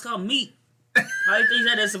 No, it's called meat. How you think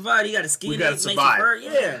that survive? You got to skin We it, gotta makes it survive. fur.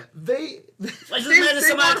 Yeah. They just they imagine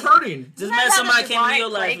somebody- weren't hurting. Just imagine somebody came to your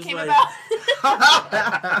life and came was about.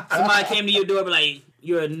 like, somebody came to your door and be like,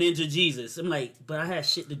 you're a ninja Jesus. I'm like, but I had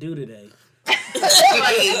shit to do today. Like, yo,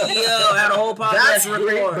 I had a whole podcast That's to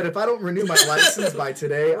great, record. but if I don't renew my license by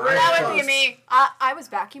today, That would be I'm me. I was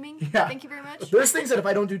vacuuming. Yeah. Thank you very much. There's things that if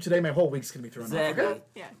I don't do today, my whole week's gonna be thrown Exactly. off. Okay?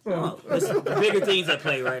 Yeah. No, it's the bigger things at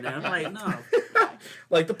play right now. I'm like, no.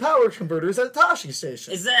 Like the power converters at Tashi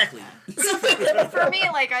Station. Exactly. For me,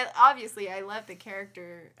 like I love the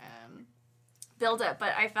character build up,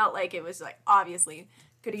 but I felt like it was like obviously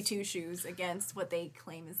goody two shoes against what they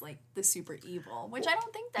claim is like the super evil, which I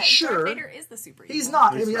don't think that Sure. Darth Vader is the super evil. He's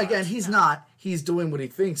not. He's I mean, not. again, he's not. He's doing what he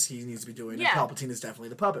thinks he needs to be doing. Yeah. And Palpatine is definitely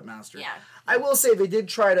the puppet master. Yeah. I will say they did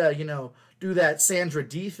try to, do that Sandra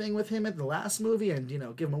D thing with him in the last movie and,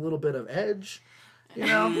 give him a little bit of edge. When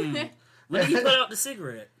did he put out the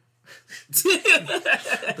cigarette?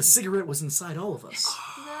 The cigarette was inside all of us.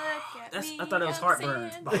 Look at me, I thought it was I'm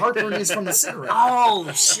heartburn. saying- The heartburn is from the cigarette.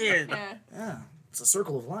 Oh shit! Yeah. Yeah, it's a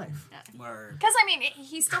circle of life. Word. Because, I mean,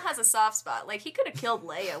 he still has a soft spot. Like, he could have killed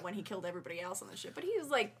Leia when he killed everybody else on the ship, but he was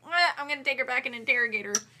like, I'm going to take her back and interrogate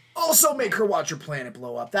her. Also, make her watch her planet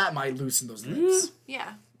blow up. That might loosen those lips.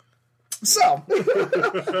 Yeah. So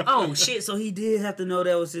Oh shit! So he did have to know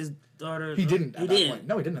that was his daughter. he didn't. At He that didn't. point.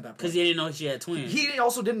 No, he didn't at that Because point. he didn't know she had twins. He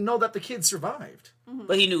also didn't know that the kid survived.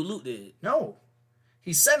 But he knew Luke did. No,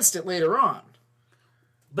 he sensed it later on.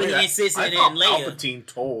 But he insisted I in thought Leia. Palpatine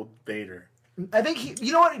told Vader. I think he.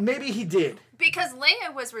 You know what? Maybe he did. Because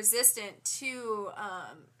Leia was resistant to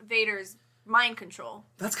Vader's mind control.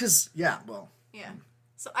 That's because well. Yeah.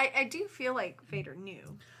 So I do feel like Vader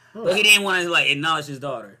knew. But he didn't want to like acknowledge his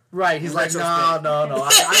daughter. Right, he's like, no. Retrospect.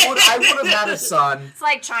 I would have had a son. It's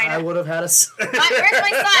like China. I would have had a son. Where's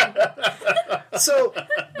my son? So,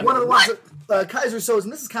 one of the ones that Kaiser Soze,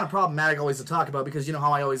 and this is kind of problematic always to talk about because you know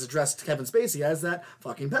how I always addressed Kevin Spacey as that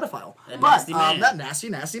fucking pedophile. nasty man. That nasty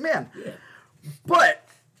man. Yeah. But,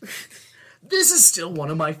 this is still one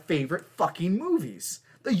of my favorite fucking movies.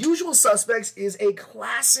 The Usual Suspects is a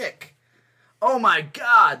classic. Oh my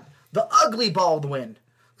god. The ugly Baldwin.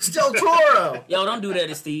 Del Toro. Yo, don't do that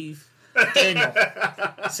to Steve. Daniel.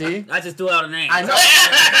 See? I just threw out a name. I know.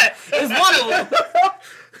 It's one of them.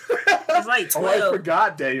 It's like Oh, I 12.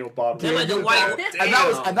 forgot Daniel Bob. They're like the white.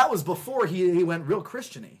 And that was before he went real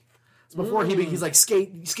Christian-y. It's before he's like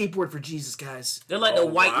skateboard for Jesus, guys. They're like the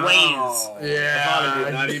white Wayans. I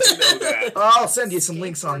did not even know that. I'll send you some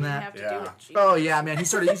links on Didn't that. have to Yeah. do it. Gee. Oh yeah, man. He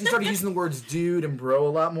started using the words "dude" and "bro" a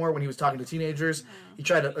lot more when he was talking to teenagers. He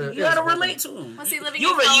tried to. You gotta relate to him. Was he living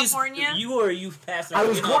You in were a California? You were a youth pastor. I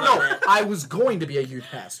was You know going. about No, that. I was going to be a youth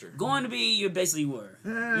pastor. Going to be. You basically were.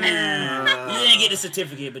 You didn't get the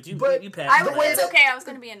certificate, but you passed. the way It's that- okay. I was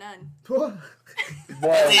going to be a nun.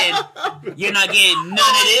 Then you're not getting none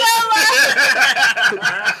of this.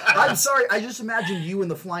 I'm sorry. I just imagined you in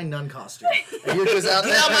the flying nun costume. And you're just out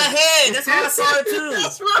Get out there. my head. That's how I saw it too.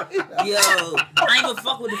 That's right. Yo, I ain't gonna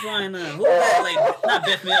fuck with the flying nun. Who was that? Like, not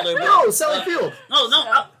Beth Midler, but No, Sally Field.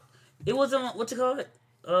 no. It wasn't what you call it.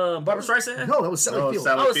 Barbara Streisand. No, that was Sally Oh, Field.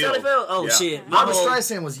 Sally Oh, Sally Field. Field. Oh Yeah. shit. My Barbara whole-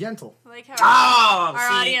 Streisand was Yentl. Like how Oh, our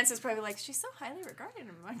see. audience is probably like, she's so highly regarded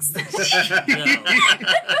amongst us.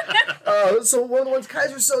 Yo. So one of the ones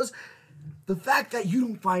Kaiser Soze, the fact that you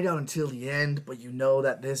don't find out until the end, but you know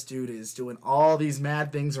that this dude is doing all these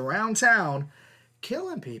mad things around town,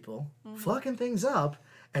 killing people, fucking things up,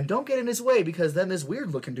 and don't get in his way because then this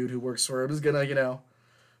weird looking dude who works for him is gonna,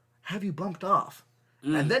 have you bumped off.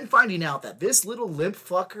 And then finding out that this little limp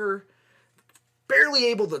fucker, barely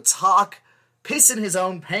able to talk, pissing his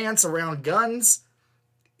own pants around guns,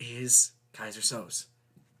 is Kaiser Soze.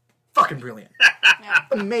 Fucking brilliant. Yeah.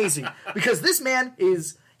 Amazing. Because this man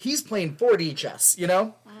he's playing 4D chess,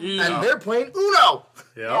 and Mm. they're playing Uno.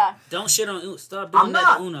 Yep. Yeah. Don't shit on Uno. Stop doing I'm that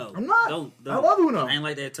not. to Uno. I'm not. Don't. I love Uno. I ain't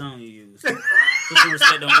like that tone you used. Put some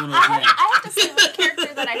respect on Uno's name. I have to say, the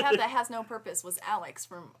character that I have that has no purpose was Alex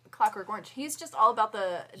from Clockwork Orange. He's just all about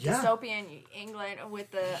the Yeah. dystopian England with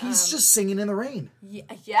the. He's just singing in the rain.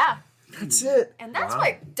 Yeah. That's it. And that's Wow.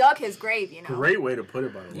 what dug his grave, Great way to put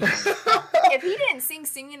it, by the way. If he didn't sing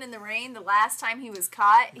Singing in the Rain the last time he was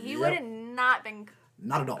caught, he Yep. would have not been.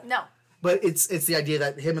 Not at all. No. But it's the idea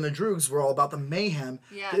that him and the Droogs were all about the mayhem.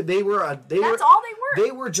 Yeah. They were That's all they were.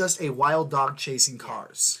 They were just a wild dog chasing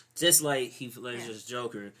cars. Just like Heath Ledger's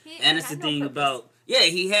Joker. He And it's the had no thing purpose. about,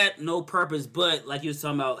 he had no purpose, but like you was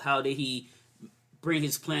talking about, how did he bring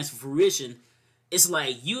his plans to fruition? It's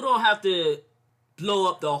like, you don't have to blow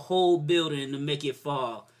up the whole building to make it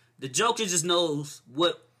fall. The Joker just knows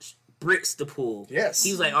what bricks to pull. Yes.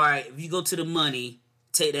 He was like, all right, if you go to the money,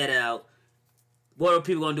 take that out. What are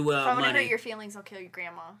people going to do If I without want to hurt money? your feelings, I'll kill your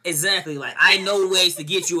grandma. Exactly. Like, I know ways to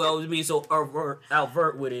get you. I was being so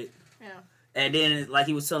overt with it. Yeah. And then, like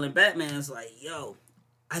he was telling Batman, it's like, yo,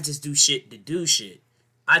 I just do shit to do shit.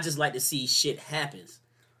 I just like to see shit happens.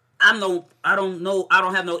 I don't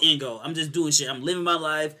have no end goal. I'm just doing shit. I'm living my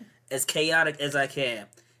life as chaotic as I can.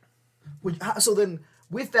 So then,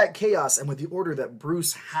 with that chaos and with the order that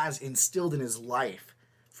Bruce has instilled in his life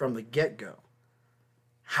from the get-go,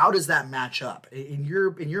 how does that match up in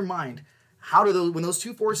your mind? How do when those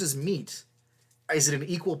two forces meet? Is it an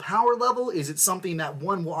equal power level? Is it something that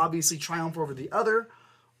one will obviously triumph over the other,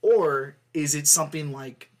 or is it something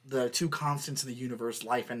like the two constants of the universe,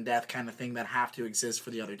 life and death, kind of thing that have to exist for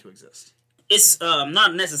the other to exist? It's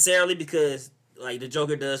not necessarily, because like the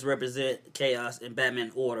Joker does represent chaos and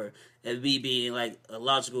Batman order, and me being like a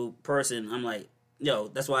logical person, I'm like,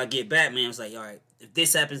 that's why I get Batman. It's like, all right, if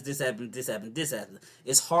this happens, this happens, this happens, this happens.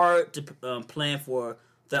 It's hard to plan for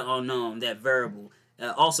the unknown, that variable.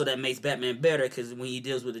 Also, that makes Batman better because when he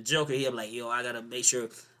deals with the Joker, he'll be like, I gotta make sure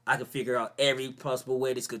I can figure out every possible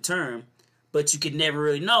way this could turn. But you could never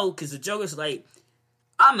really know because the Joker's like,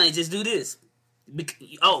 I might just do this.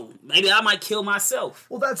 Maybe I might kill myself.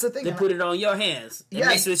 Well, that's the thing. They put it on your hands. It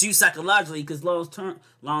makes it you psychologically because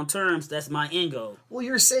long terms, that's my end goal. Well,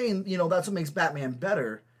 you're saying, that's what makes Batman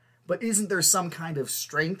better, but isn't there some kind of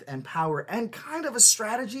strength and power and kind of a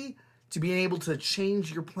strategy to being able to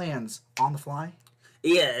change your plans on the fly?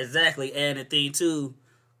 Yeah, exactly. And the thing, too,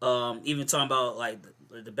 even talking about, like,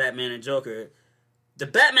 the Batman and Joker, the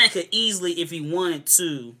Batman could easily, if he wanted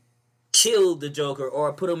to, kill the Joker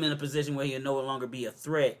or put him in a position where he'll no longer be a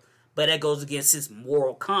threat, but that goes against his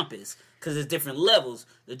moral compass because there's different levels.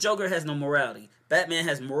 The Joker has no morality. Batman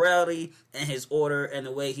has morality and his order and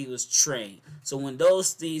the way he was trained. So when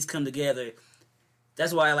those things come together,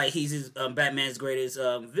 that's why he's Batman's greatest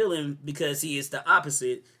villain, because he is the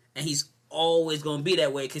opposite, and he's always going to be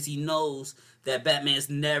that way because he knows that Batman's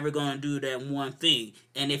never going to do that one thing,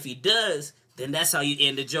 and if he does, then that's how you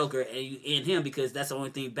end the Joker, and you end him because that's the only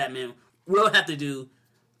thing Batman will have to do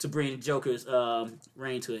to bring Joker's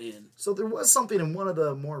reign to an end. So there was something in one of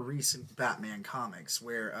the more recent Batman comics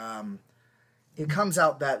where it comes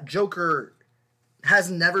out that Joker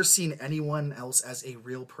has never seen anyone else as a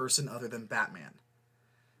real person other than Batman.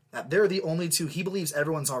 That they're the only two. He believes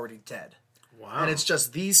everyone's already dead. Wow. And it's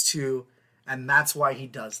just these two, and that's why he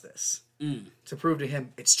does this. To prove to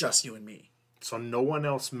him, it's just you and me. So no one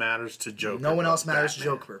else matters to Joker. No one else matters to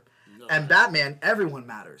Joker. No. And Batman, everyone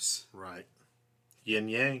matters. Right. Yin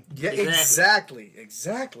yang. Yeah, exactly.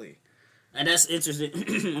 And that's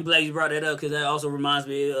interesting. I'm glad you brought that up because that also reminds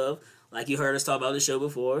me of, like you heard us talk about the show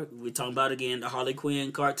before, we're talking about again the Harley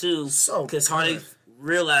Quinn cartoon. Because Harley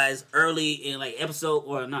realized early in episode,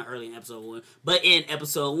 or not early in episode 1, but in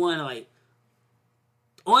episode 1, the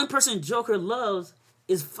only person Joker loves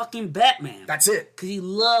is fucking Batman. That's it. Because he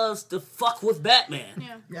loves to fuck with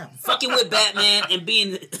Batman. Yeah. Fucking with Batman and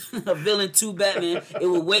being a villain to Batman, it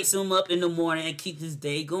will wake him up in the morning and keep his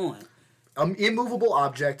day going. Immovable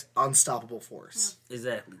object, unstoppable force. Yeah.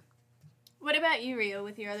 Exactly. What about you, Rio,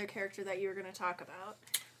 with your other character that you were going to talk about?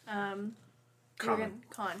 Khan.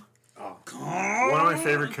 One of my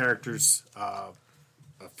favorite characters,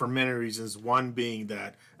 for many reasons. One being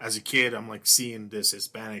that as a kid, I'm seeing this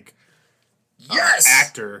Hispanic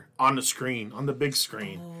actor on the screen, on the big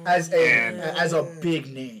screen, as a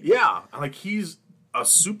big name. Yeah, he's a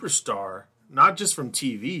superstar, not just from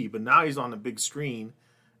TV, but now he's on the big screen.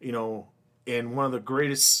 In one of the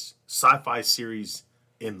greatest sci-fi series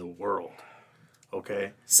in the world.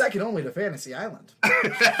 Okay, second only to Fantasy Island. The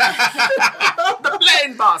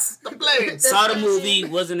plane, boss. The plane. Saw the movie,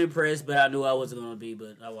 wasn't impressed, but I knew I wasn't going to be.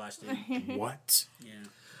 But I watched it. What? Yeah.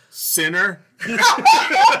 Sinner.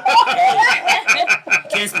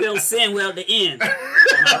 Can't spell sin without the end.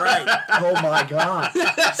 All right. Oh my god.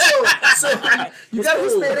 So you got a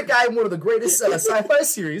Hispanic guy in one of the greatest sci-fi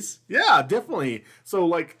series. Yeah, definitely.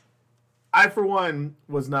 So I for one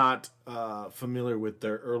was not familiar with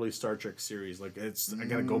their early Star Trek series. I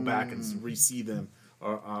gotta go back and re-see them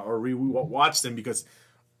or re-watch them because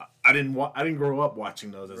I didn't grow up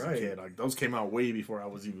watching those as a kid. Those came out way before I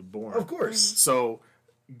was even born. Of course. So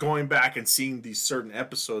going back and seeing these certain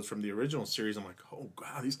episodes from the original series, I'm like, oh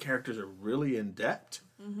god, these characters are really in depth.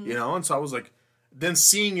 Mm-hmm. And so I was like, then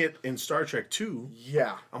seeing it in Star Trek 2,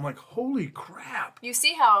 I'm like, holy crap. You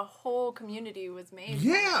see how a whole community was made.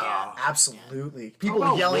 Yeah. Absolutely.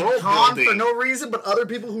 People yelling Khan for no reason, but other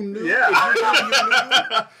people who knew.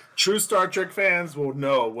 Yeah. True Star Trek fans will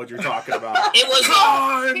know what you're talking about. It was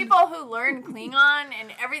Khan. People who learn Klingon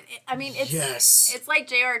and everything. I mean, it's like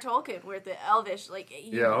J.R. Tolkien with the Elvish.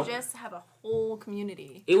 You just have a whole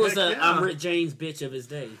community. It was Rick James bitch of his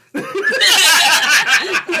day.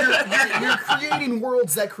 You're creating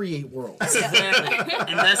worlds that create worlds. Exactly.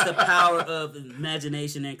 And that's the power of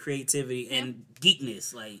imagination and creativity and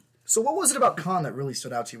geekness. So what was it about Khan that really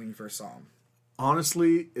stood out to you when you first saw him?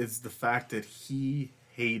 Honestly, it's the fact that he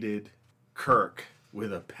hated Kirk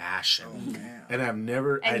with a passion. Oh, man. And I'd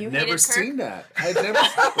never seen that.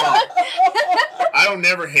 I will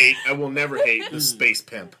never hate the space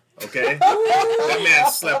pimp. Okay? That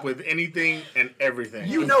man slept with anything and everything.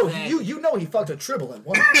 You know he fucked a Tribble at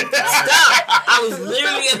one point. Stop! I was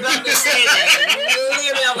literally about to say that.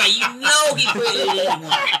 I'm he put it in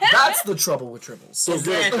anyone. That's the trouble with Tribbles. Those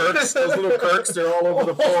little Kirks, they're all over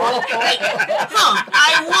the floor.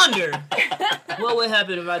 I wonder what would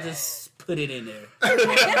happen if I just put it in there. Does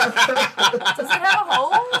it have a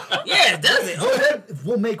hole? Yeah, it does it. Well, then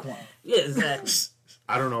we'll make one. Yeah, exactly.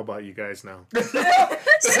 I don't know about you guys now. Same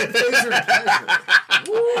phaser pleasure.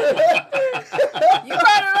 You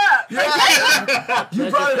brought it up. You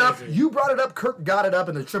brought it up. You brought it up. Kirk got it up,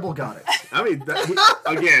 and the triple got it. I mean,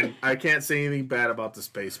 again, I can't say anything bad about the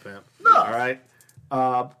Space Pimp. No. All right.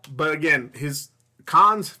 But again,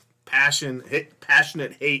 Khan's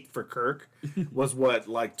passionate hate for Kirk was what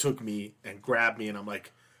like took me and grabbed me, and I'm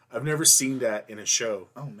like, I've never seen that in a show.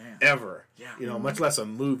 Oh man. Ever. Yeah. You know, much less a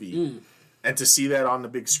movie. And to see that on the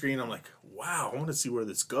big screen, I'm like, wow, I want to see where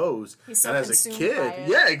this goes. He's so and as a consumed kid, by it.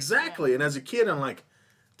 yeah, exactly. And as a kid, I'm like,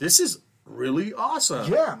 this is really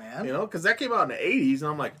awesome. Yeah, man. You know, because that came out in the 80s, and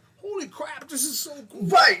I'm like, holy crap, this is so cool.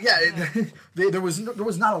 Right? Yeah. There was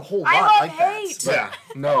not a whole lot I love like hate. that. Yeah,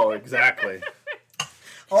 no, exactly.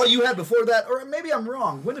 All you had before that, or maybe I'm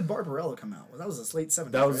wrong. When did Barbarella come out? That was the late 70s.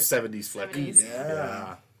 That was right? a 70s flick. 70s.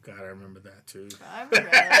 Yeah. God, I remember that too. I remember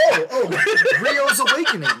that. Rio's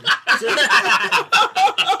Awakening.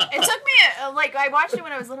 It took me, I watched it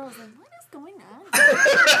when I was little. I was like, what is going on? And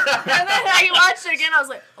then I watched it again. I was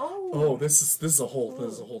like, oh. Oh, this is a whole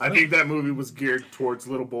I thing. think that movie was geared towards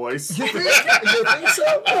little boys. You think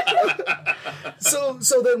so?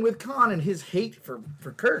 So then with Khan and his hate for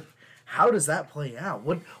Kirk, how does that play out?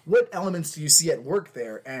 What elements do you see at work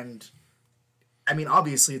there? And I mean,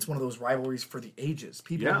 obviously, it's one of those rivalries for the ages.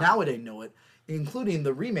 People nowadays know it, including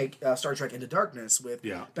the remake Star Trek Into Darkness with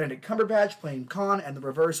Benedict Cumberbatch playing Khan, and the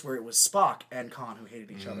reverse where it was Spock and Khan who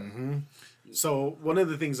hated each other. So one of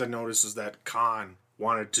the things I noticed is that Khan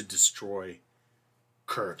wanted to destroy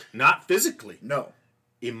Kirk, not physically, No,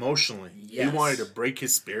 emotionally. Yes. He wanted to break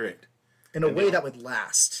his spirit, in a way that would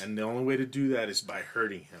last. and the only way to do that is by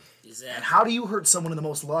hurting him, And Exactly. how do you hurt someone in the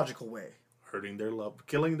most logical way?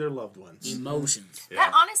 killing their loved ones. Emotions.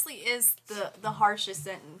 That honestly is the harshest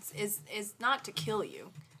sentence, is not to kill you.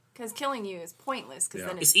 Because killing you is pointless, because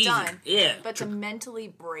then it's It's easy. done. Yeah. But to mentally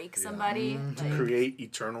break somebody, like, Create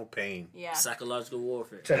eternal pain. yeah. Psychological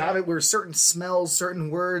warfare. To have it where certain smells, certain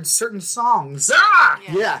words, certain songs,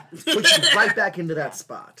 Yeah. put you right back into that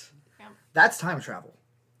spot. Yeah. That's time travel.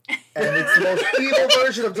 And it's the most evil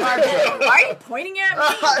version of time travel. Why are you pointing at me?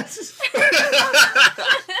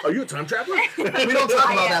 Are you a time traveler? We don't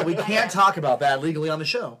talk about that. We I can't am. talk about that legally on the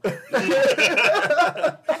show.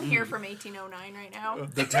 I'm here from 1809 right now.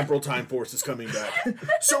 The temporal time force is coming back.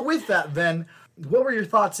 So with that, then, what were your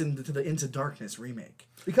thoughts into the Into Darkness remake?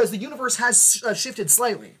 Because the universe has shifted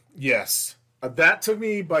slightly. Yes. That took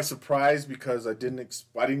me by surprise because I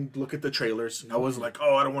didn't look at the trailers. I was like,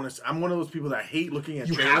 oh, I don't want to. I'm one of those people that hate looking at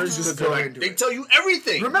You have trailers to just because go they're into they it. tell you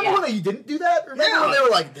everything. Remember when you didn't do that? Remember Yeah. when they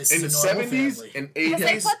were like, this In the is a normal 70s family? and Because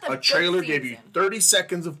they 80s, put the a good trailer gave you scenes in. 30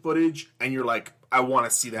 seconds of footage, and you're like, I want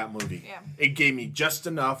to see that movie. Yeah. It gave me just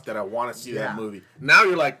enough that I want to see Yeah. that movie. Now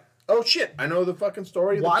you're like, oh shit, I know the fucking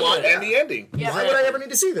story, the Why plot, would I? and the ending. Yeah. Why would I ever need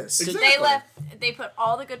to see this? Exactly. They put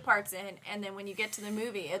all the good parts in, and then when you get to the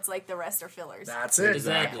movie, it's like the rest are fillers. That's it.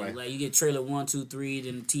 Exactly. Exactly. Like you get trailer 1, 2, 3,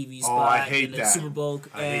 then the TV Oh, spot, I hate and the that. Super Bowl.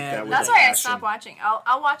 I hate that with That's a why I passion. stopped watching.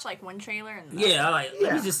 I'll watch like one trailer and Yeah, let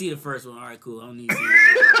Yeah. me just see the first one. All right, cool. I don't need to see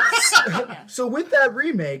it. So with that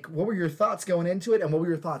remake, what were your thoughts going into it, and what were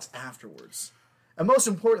your thoughts afterwards? And most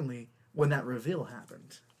importantly, when that reveal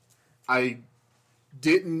happened. I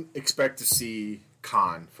didn't expect to see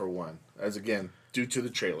Khan for one, as again due to the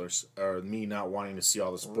trailers or me not wanting to see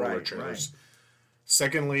all the spoiler Right, trailers.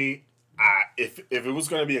 Secondly, if it was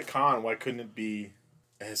going to be a Khan, why couldn't it be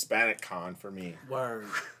a Hispanic Khan for me? Word.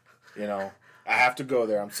 You know, I have to go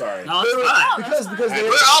there. I'm sorry. No, it's fine. Because they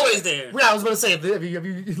We're always there. Yeah, I was going to say, have you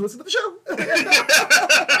listened to the show?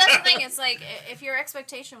 That's the thing. It's like if your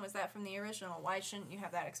expectation was that from the original, why shouldn't you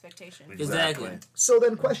have that expectation? Exactly. So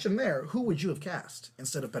then, question there: who would you have cast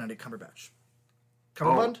instead of Benedict Cumberbatch? Oh,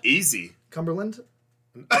 Cumberland, easy. Cumberland,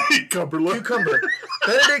 Cumberland. Cucumber.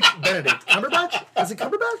 Benedict Cumberbatch. Is it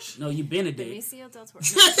Cumberbatch? No, you Benedict. Benicio del Toro. No, I'm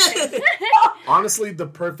just kidding. Honestly, the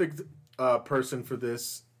perfect person for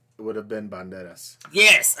this would have been Banderas.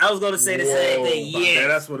 Yes, I was going to say the same thing. Yes.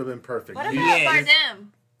 Banderas would have been perfect. What about Yes. Bardem?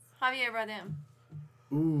 Javier Bardem.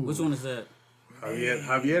 Ooh, Which one is that?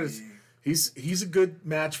 Javier is he's a good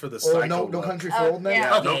match for the Or psycho. no look. Country for Oh, Old Men.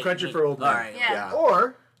 yeah. No Okay, Country for Old Men. all right. Yeah.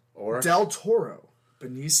 Or Del Toro,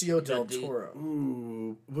 Benicio del The- Toro.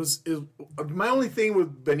 Ooh, my only thing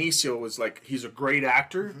with Benicio was like he's a great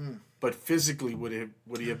actor, but physically would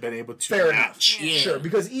he have been able to Fair match? enough. Yeah. Sure,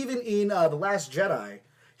 because even in The Last Jedi,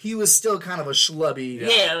 he was still kind of a schlubby.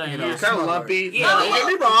 Yeah, like, know, yeah. Kind of smuggler. lumpy. Yeah. Don't get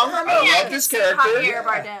me wrong. I love this character. Javier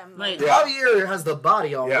Bardem. Like, Javier has the body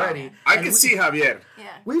Yeah, already. I and can see Javier. Yeah.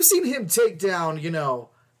 We've seen him take down,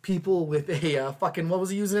 people with a fucking, what was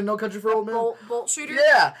he using in No Country for Old Men? Bolt shooter.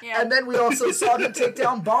 Yeah. And then we also saw him take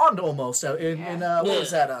down Bond almost what Yeah.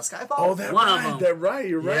 was that? Skyfall. Oh, that One of right. them. That right.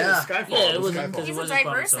 You're right. Yeah. Skyfall. Yeah, it was Skyfall. because He's it a wasn't part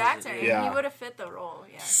of diverse Soldier. actor. Yeah. He would have fit the role.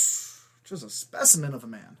 Yeah. Just a specimen of a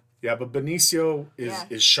man. Yeah, but Benicio Yeah.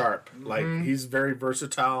 is sharp. Like he's very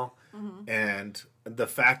versatile, and the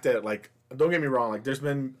fact that like don't get me wrong, like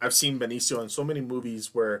I've seen Benicio in so many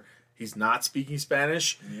movies where he's not speaking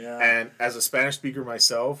Spanish, and as a Spanish speaker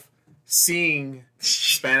myself, seeing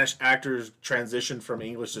Spanish actors transition from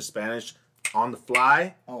English to Spanish on the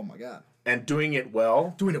fly Oh my god. and doing it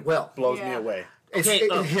well Doing it well. blows me Yeah. away. It's, Okay,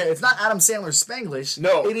 it's not Adam Sandler's Spanglish.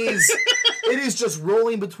 No. It is just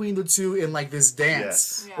rolling between the two in like this dance.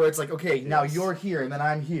 Yes. Yeah. Where it's like, okay, now you're here and then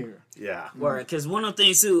I'm here. Yeah, Word, because one of the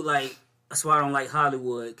things too, like that's why I don't like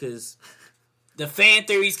Hollywood, because the fan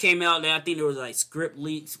theories came out that I think there was like script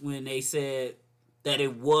leaks when they said that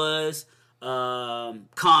it was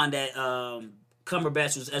Khan that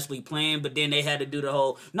Cumberbatch was actually playing, but then they had to do the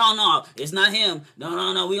whole no, it's not him.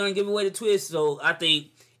 No, we don't give away the twist. So I think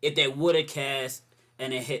if they would have cast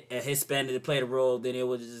and a Hispanic to play the role, then it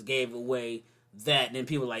would have just gave away that. And then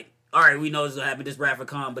people were like, all right, we know this will happen, this Rafa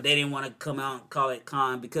Khan, but they didn't want to come out and call it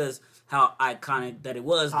Khan because how iconic that it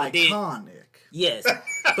was. But then, Iconic. yes,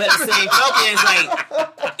 but at the same token, it's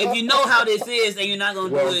like if you know how this is and you're not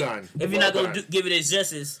gonna Well do it, done. if you're Well not gonna done. give it its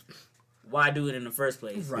justice, why do it in the first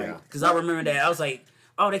place? Right. Yeah. Because I remember that I was like,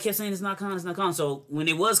 oh, they kept saying it's not Khan, it's not Khan. So when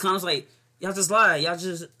it was Khan, I was like, y'all just lied, y'all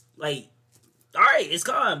just like, all right, it's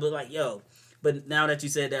Khan, but like, yo. But now that you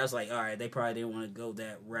said that, I was like, all right, they probably didn't want to go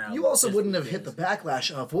that route. You also Just wouldn't have hit the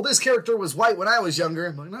backlash of, well, this character was white when I was younger.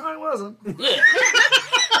 I'm like, no, I wasn't. Yeah.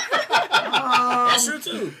 That's true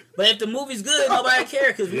too. But if the movie's good, nobody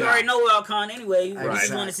cares because we Yeah. already know about Khan anyway. We just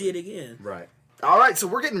Exactly. want to see it again. right. All right, so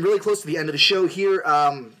we're getting really close to the end of the show here.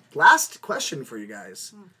 Last question for you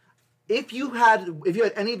guys: if you had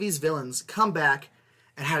any of these villains come back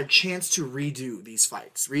and had a chance to redo these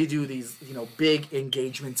fights, redo these big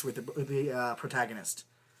engagements with the protagonist,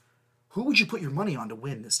 who would you put your money on to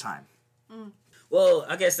win this time? Well,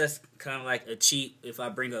 I guess that's kind of like a cheat if I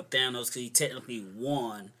bring up Thanos because he technically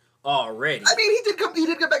won already. I mean, he did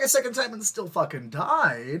come back a second time and still fucking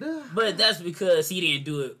died. But that's because he didn't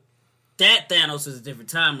do it. That Thanos is a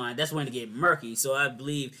different timeline. That's when it get murky. So I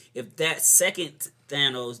believe if that second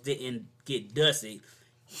Thanos didn't get dusted,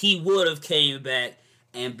 he would have came back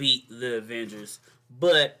and beat the Avengers.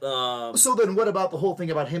 But So then, what about the whole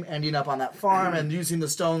thing about him ending up on that farm and using the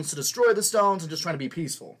stones to destroy the stones and just trying to be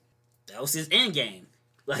peaceful? that was his end game.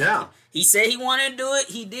 Like, Yeah. he said he wanted to do it.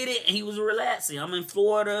 He did it, and he was relaxing. I'm in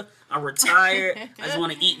Florida. I'm retired. I just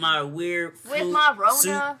want to eat my weird With fruit my Rona.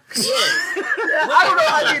 soup. Yeah. I don't know.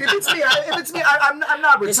 I mean, if it's me, I'm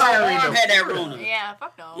not His whole retiring. arm had that Rona. Yeah,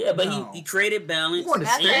 fuck no. Yeah, but No. he created balance. Going to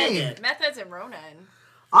Meth Spain. heads, meth heads and Rona.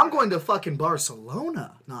 I'm going to fucking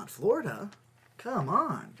Barcelona, not Florida. Come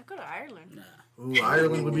on. Go to Ireland. Ooh,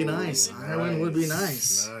 Ireland would be nice. Ireland would be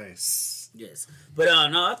nice. Nice. Yes, but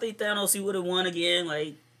no, I think Thanos he would have won again,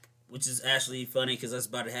 like, which is actually funny because that's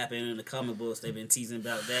about to happen in the comic books. They've been teasing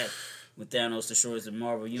about that when Thanos destroys the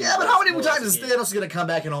Marvel universe. Yeah, but how many more once times is again. Thanos going to come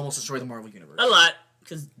back and almost destroy the Marvel Universe? A lot,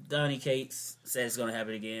 because Donny Cates said it's going to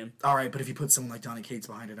happen again. All right, but if you put someone like Donny Cates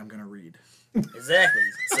behind it, I'm going to read. Exactly.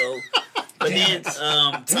 So, but then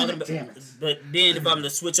talking about, damn it. but then if I'm to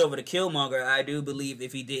switch over to Killmonger, I do believe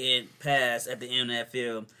if he didn't pass at the end of that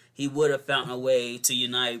film, he would have found a way to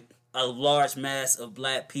unite a large mass of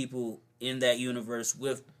black people in that universe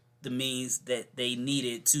with the means that they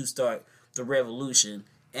needed to start the revolution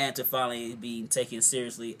and to finally be taken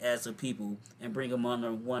seriously as a people and bring them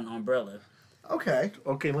under one umbrella. Okay.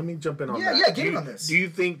 Okay, let me jump in on Yeah, that. yeah, get Do in you- on this. Do you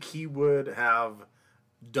think he would have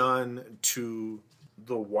done to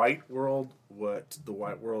the white world what the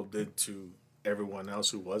white world did to everyone else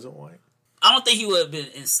who wasn't white? I don't think he would have been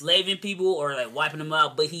enslaving people or like wiping them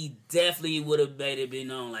out, but he definitely would have made it be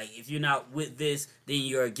known like if you're not with this, then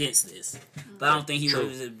you're against this. But I don't think he True.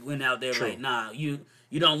 would have went out there True. like, nah, you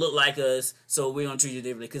don't look like us, so we're gonna treat you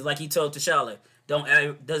differently. Because like he told T'Challa,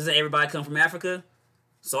 doesn't everybody come from Africa?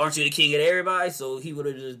 So aren't you the king of everybody? So he would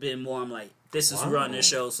have just been more. I'm like, this is who run this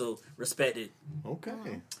show, so respect it. Okay.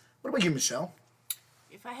 What about you, Michelle?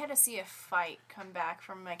 If I had to see a fight come back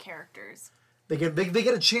from my characters. They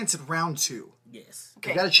get a chance at round 2. Yes.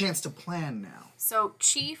 They got a chance to plan now. So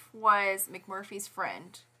Chief was McMurphy's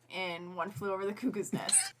friend in One Flew Over the Cuckoo's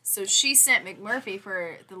Nest. So she sent McMurphy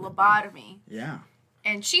for the lobotomy. Yeah.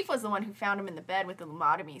 And Chief was the one who found him in the bed with the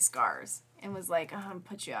lobotomy scars and was like, I'm gonna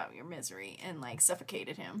put you out of your misery, and like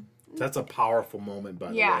suffocated him. That's a powerful moment, by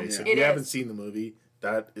the Yeah, way. So if it you is. haven't seen the movie,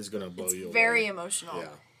 that is going to blow It's you away. very emotional. Yeah.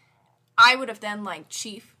 I would have then like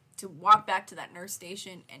Chief to walk back to that nurse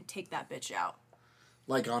station and take that bitch out.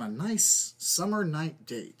 Like on a nice summer night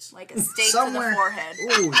date. Like a steak Somewhere. to the forehead.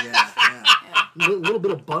 Oh, yeah. A little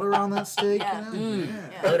bit of butter on that steak. Yeah. You know?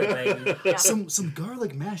 Yeah. Butter, baby. Yeah. Some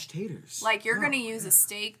garlic mashed taters. Like, you're going to use a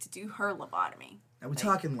steak to do her lobotomy. Are we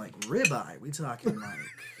talking like ribeye? We talking like...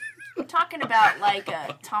 I'm talking about, like,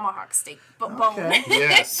 a tomahawk steak, but Okay. bone.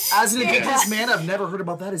 Yes. As an indigenous man, I've never heard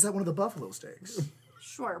about that. Is that one of the buffalo steaks?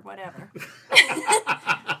 Sure, whatever.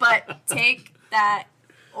 But take that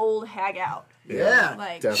old hag out. Yeah.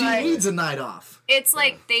 Like, definitely. She but needs a night off. it's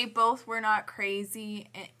like they both were not crazy.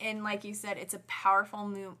 And like you said, it's a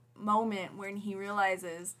powerful moment when he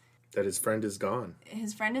realizes That his friend is gone.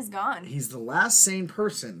 his friend is gone. He's the last sane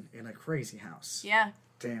person in a crazy house. Yeah.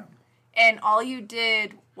 Damn. And all you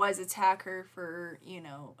did was attack her for,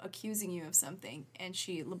 accusing you of something. And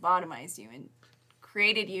she lobotomized you and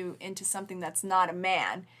created you into something that's not a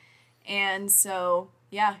man. And so,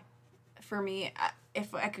 yeah, for me,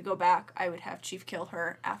 if I could go back, I would have Chief kill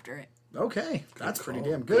her after it. Okay. That's Good pretty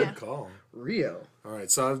call. damn good. Yeah. Call. Rio. All right,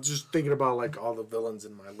 so I was just thinking about like all the villains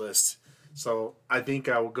in my list. So I think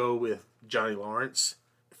I will go with Johnny Lawrence.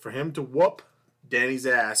 For him to whoop Danny's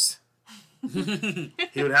ass, he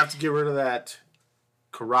would have to get rid of that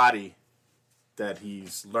karate that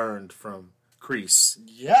he's learned from Kreese.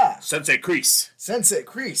 Yeah. Sensei Kreese. Sensei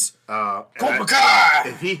Kreese. And Cobra Kai!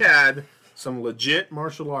 if he had some legit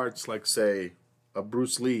martial arts, like say a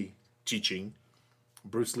Bruce Lee teaching,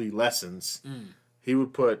 Bruce Lee lessons, he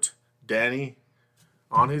would put Danny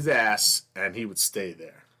on his ass and he would stay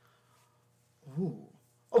there. Ooh.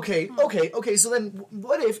 Okay. So then,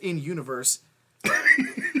 what if in universe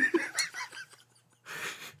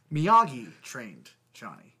Miyagi trained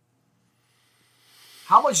Johnny?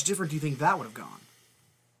 How much different do you think that would have gone?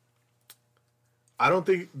 I don't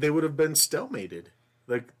think they would have been stalemated.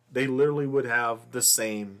 Like they literally would have the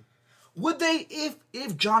same. Would they,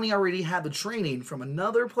 if Johnny already had the training from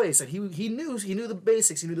another place that he knew the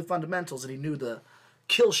basics, he knew the fundamentals, and he knew the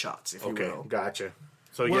kill shots, if you Okay, will. gotcha.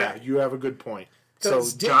 So Well- yeah, you have a good point. So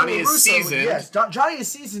 'Cause Johnny Daniel is LaRusso, seasoned. Yes, Johnny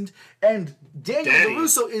is seasoned, and Daniel Danny.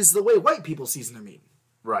 LaRusso is the way white people season their meat.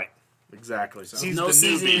 Right. Exactly. So he's No the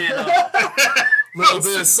seasoning newbie. at all. Little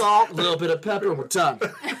bit of salt, little bit of pepper, and we're done.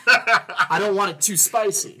 I don't want it too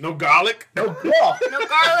spicy. No garlic. No, whoa. No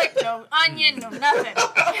garlic, no onion, no nothing.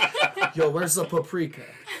 Yo, where's the paprika?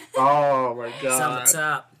 Oh my It's on god. the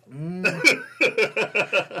top.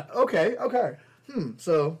 Okay.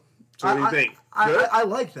 So So what do you think? Good? I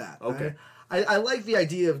like that. Okay. I like the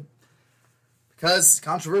idea of, because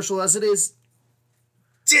controversial as it is,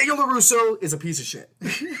 Daniel LaRusso is a piece of shit.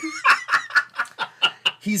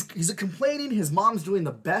 He's complaining his mom's doing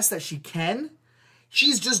the best that she can.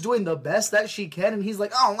 She's just doing the best that she can, and he's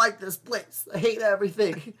like, I don't like this place. I hate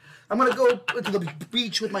everything. I'm gonna go to the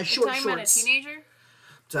beach with my short Talking about a shorts. teenager?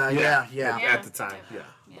 Yeah. Yeah. At the time, yeah.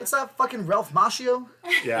 What's that fucking Ralph Macchio?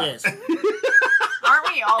 Yeah. Yes.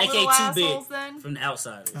 Aren't we all AK little too assholes big then? from the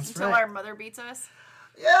outsiders. Until right. our mother beats us?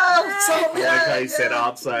 Yeah, so, yeah, like how you said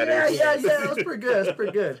outsiders. Yeah, that's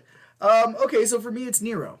pretty good. Okay, so for me, it's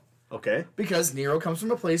Nero. Okay. Because Nero comes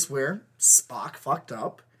from a place where Spock fucked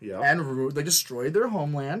up Yeah. and they destroyed their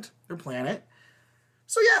homeland, their planet.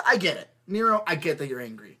 So yeah, I get it. Nero, I get that you're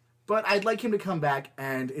angry. But I'd like him to come back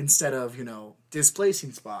and instead of,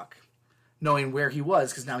 displacing Spock, knowing where he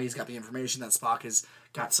was, because now he's got the information that Spock has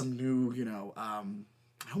got some new, I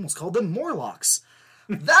almost called them Morlocks.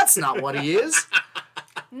 That's not what he is.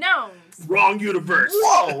 Gnomes, Wrong universe.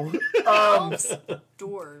 Whoa! elves,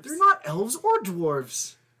 dwarves. They're not elves or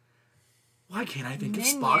dwarves. Why can't I think of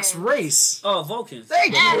Spock's Minions. race? Oh, Vulcans.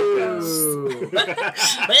 Thank Yeah. you! But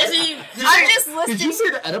is he? I'm just Did you listening. say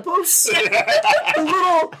the Oedipus? The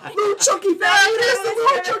little chunky fatty? It is the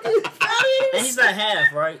little chunky fatty? And he's not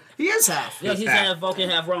half, right? He is half. Yeah, he's half. half Vulcan,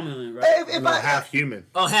 half Romulan, right? If No, I half human.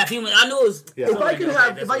 Oh, half human. I knew it was. Yeah. if I could Okay,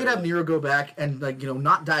 have that's if I could what it have was. Nero go back and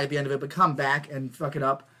not die at the end of it, but come back and fuck it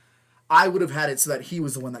up, I would have had it so that he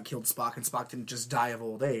was the one that killed Spock and Spock didn't just die of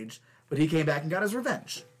old age, but he came back and got his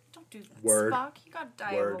revenge. Don't do that, Word. Spock. You gotta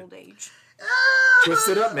die Word. of old age. Twist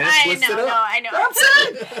it up, man. I Twist know, it up. I know.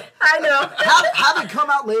 I know. Have it come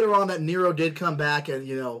out later on that Nero did come back and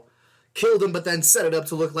killed him, but then set it up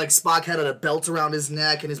to look like Spock had a belt around his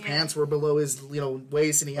neck and his Yeah. pants were below his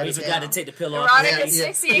waist and he had He his forgot hand to out. take the pillow off. Erotic Yeah, and yeah,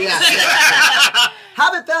 sexy. yeah.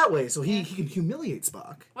 Have it that way so he can humiliate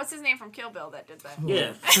Spock. What's his name from Kill Bill that did that?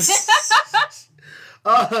 Yeah.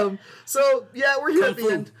 So yeah, we're here Kung at the Fu.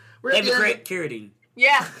 end. We're at David the end. Carradine.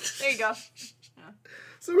 Yeah, there you go.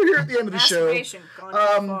 So we're here at the end of the show. Masturbation gone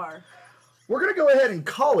too far. We're gonna go ahead and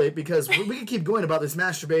call it because we can keep going about this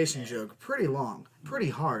masturbation joke pretty long, pretty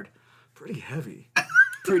hard, pretty heavy.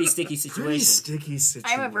 pretty sticky Pretty situation. sticky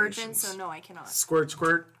situation. I'm a virgin, so no, I cannot. Squirt,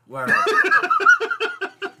 squirt. Word.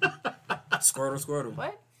 Squirtle, squirtle.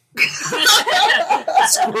 What?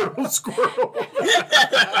 Squirtle, squirtle.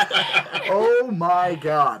 Oh my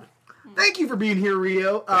God. Thank you for being here,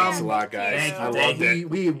 Rio. Thanks a lot, guys. Thank you, I thank loved you. it.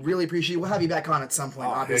 We really appreciate it. We'll have you back on at some point,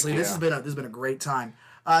 Oh, obviously. heck This yeah. has been a great time.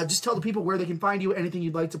 Just tell the people where they can find you, anything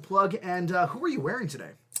you'd like to plug, and who are you wearing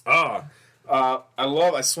today? I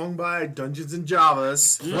swung by Dungeons and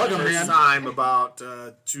Javas Plug 'em, first man. time about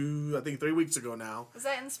 3 weeks ago now. Was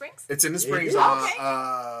that in the Springs? It's in the Springs is. on Okay.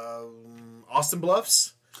 Austin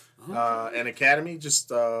Bluffs, an academy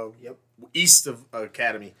just east of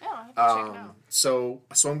Academy. Oh, I have to check it out. So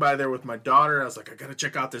I swung by there with my daughter. I was like, I gotta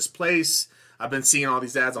check out this place. I've been seeing all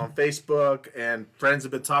these ads on Facebook, and friends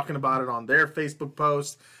have been talking about it on their Facebook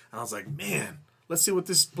post. And I was like, man, let's see what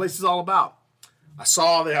this place is all about. I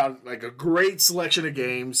saw they had like a great selection of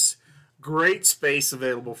games, great space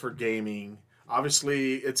available for gaming.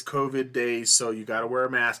 Obviously, it's COVID days, so you got to wear a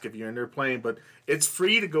mask if you're in there playing. But it's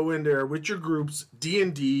free to go in there with your groups,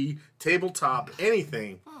 D&D, tabletop,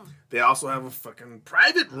 anything. They also have a fucking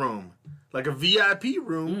private room, like a VIP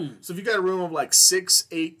room. So if you got a room of like 6,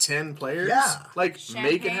 8, 10 players, Yeah. like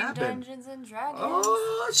make it Champagne happen. Dungeons and Dragons.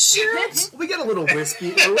 Oh shit! We get a little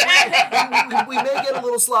wispy. we may get a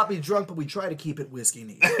little sloppy drunk, but we try to keep it whiskey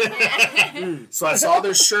neat. So I saw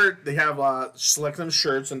this shirt. They have selection of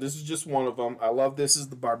shirts, and this is just one of them. I love this. Is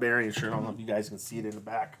the Barbarian shirt. I don't know if you guys can see it in the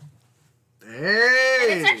back. Hey!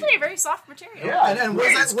 It's actually a very soft material. And what,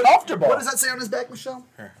 It's does that, comfortable. what does that say on his back, Michelle?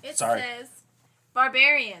 It Sorry. says,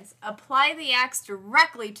 "Barbarians, apply the axe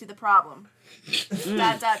directly to the problem. ...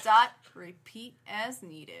 Repeat as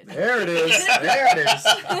needed." There it is. There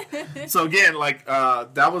it is. So again, like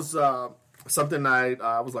that was something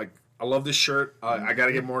I was like, I love this shirt. I got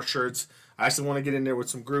to get more shirts. I actually want to get in there with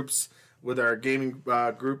some groups with our gaming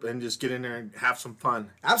group and just get in there and have some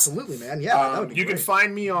fun. Absolutely, man. Yeah, that would be You great. can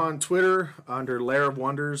find me on Twitter under Lair of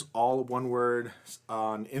Wonders, all one word.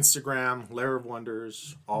 On Instagram, Lair of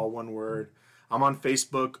Wonders, all one word. I'm on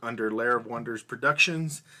Facebook under Lair of Wonders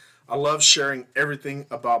Productions. I love sharing everything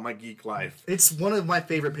about my geek life. It's one of my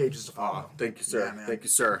favorite pages to follow. Thank you, sir. Yeah, man. Thank you,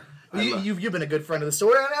 sir. You've been a good friend of the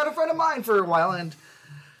store and a friend of mine for a while, and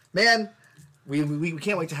man, we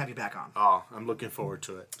can't wait to have you back on. Oh, I'm looking forward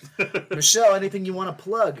to it. Michelle, anything you want to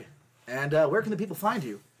plug? And where can the people find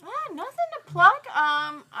you? Nothing to plug.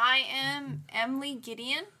 I am Emily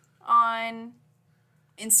Gideon on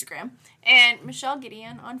Instagram and Michelle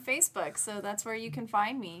Gideon on Facebook. So that's where you can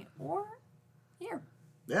find me, or here.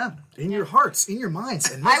 Yeah, in your hearts, in your minds,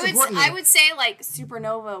 and most importantly, I would say like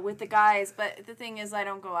Supernova with the guys, but the thing is I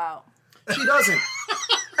don't go out. she doesn't.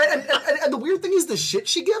 and the weird thing is the shit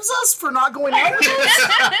she gives us for not going out with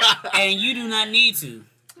us. And you do not need to.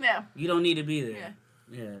 No. You don't need to be there.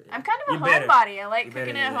 Yeah. I'm kind of a You're better. homebody. I like You're better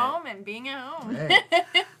cooking than at that. home and being at home.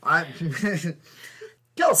 Hey.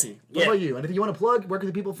 Kelsey, what Yeah. about you? Anything you want to plug? Where can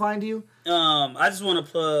the people find you? I just want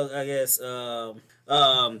to plug, I guess,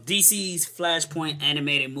 DC's Flashpoint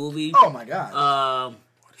animated movie. Oh my god.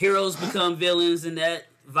 Heroes become villains in that,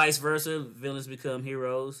 vice versa. Villains become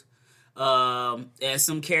heroes. And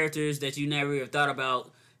some characters that you never have thought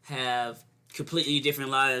about have completely different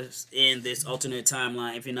lives in this alternate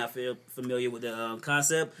timeline, if you're not familiar with the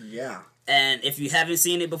concept. Yeah. And if you haven't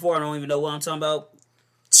seen it before, I don't even know what I'm talking about,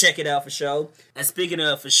 check it out for show. And speaking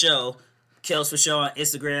of for show, Kels for show on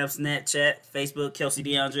Instagram, Snapchat, Facebook, Kelsey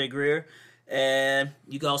DeAndre Greer. And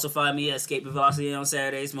you can also find me at Escape Velocity on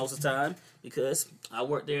Saturdays most of the time because I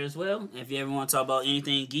work there as well. And if you ever want to talk about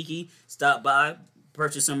anything geeky, stop by,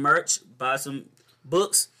 purchase some merch, buy some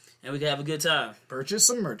books, and we can have a good time. Purchase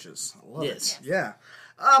some merches. I love Yes. it. Yeah.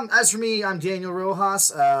 As for me, I'm Daniel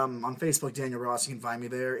Rojas. On Facebook, Daniel Rojas. You can find me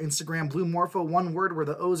there. Instagram, Blue Morpho, one word where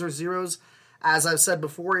the O's are zeros. As I've said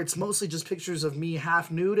before, it's mostly just pictures of me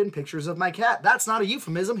half nude and pictures of my cat. That's not a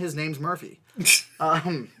euphemism. His name's Murphy.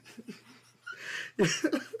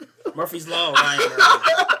 Murphy's Law, Ryan Murphy.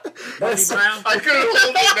 Murphy Brown, I couldn't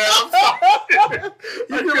hold it down.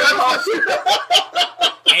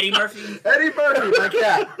 Eddie Murphy. Eddie Murphy, my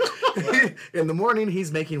cat. In the morning,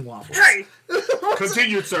 he's making waffles. Hey!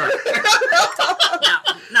 Continue, sir.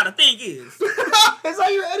 Now the thing is, Is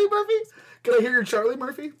that your Eddie Murphy? Can I hear your Charlie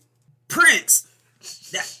Murphy? Prince,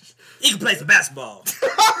 he can play some basketball.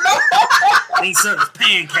 He serves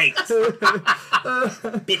pancakes.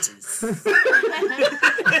 Bitches.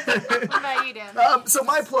 What about you, Dan? So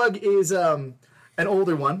my plug is an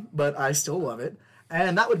older one, but I still love it.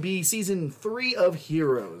 And that would be season 3 of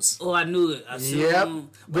Heroes. Oh, I knew it. I Yep.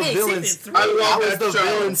 The Wait, villains. season 3? I love That was that the show.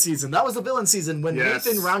 villain season. That was the villain season when Yes.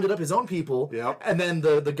 Nathan rounded up his own people, Yep. and then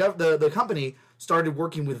the company started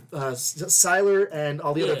working with Sylar and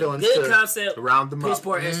all the other villains. Good to, concept. Round them Piss up.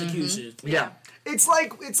 poor execution. Yeah. It's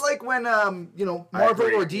like when Marvel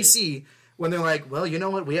or DC when they're like, well, you know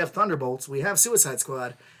what? We have Thunderbolts, we have Suicide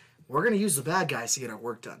Squad. We're going to use the bad guys to get our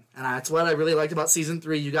work done. And that's what I really liked about Season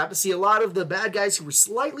 3. You got to see a lot of the bad guys who were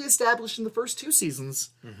slightly established in the first 2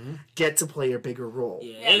 seasons get to play a bigger role.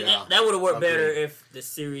 Yeah. That would have worked better if the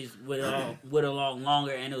series went along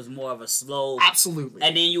longer and it was more of a slow... Absolutely.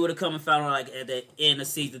 And then you would have come and found out, like, at the end of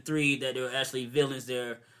Season 3 that there were actually villains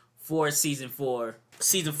there for Season 4.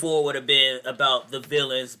 Season 4 would have been about the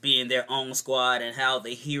villains being their own squad and how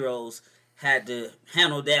the heroes had to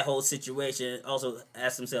handle that whole situation. Also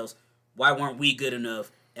ask themselves, why weren't we good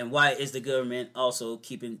enough? And why is the government also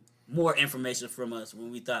keeping more information from us when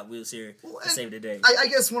we thought we was here to save the day? I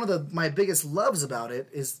guess one of my biggest loves about it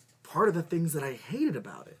is part of the things that I hated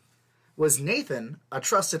about it was Nathan, a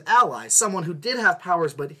trusted ally, someone who did have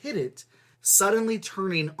powers but hid it, suddenly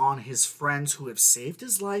turning on his friends who have saved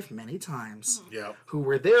his life many times, who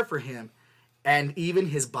were there for him, and even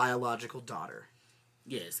his biological daughter.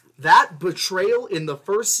 Yes. That betrayal in the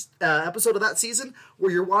first episode of that season,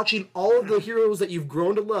 where you're watching all of the heroes that you've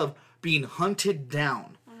grown to love being hunted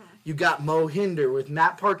down. You got Mo Hinder with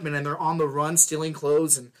Matt Parkman, and they're on the run stealing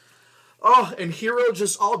clothes, and Hero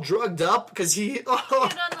just all drugged up because he... All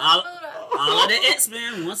of the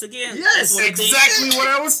X-Men, once again. Yes, exactly what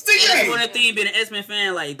I was thinking. That's one of the things being an X-Men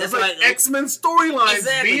fan. Like, that's like X-Men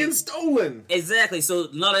storylines being stolen. Exactly. So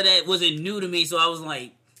none of that wasn't new to me. So I was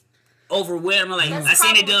like overwhelmed. Like That's I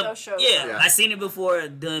seen it done. those shows, I seen it before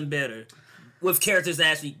done better with characters that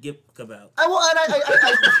actually come out. I know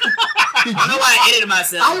why I edited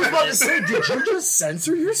myself. I was about to say, did you just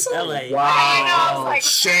censor yourself? Like, Wow.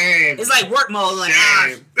 Shame. It's like work mode. Like,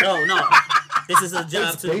 no. This is a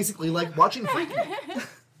job It's too. basically like watching Freaky.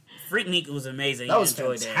 Freaknik was amazing. That was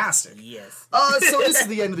enjoyed fantastic. That. Yes. So this is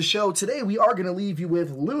the end of the show. Today we are going to leave you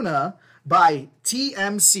with Luna by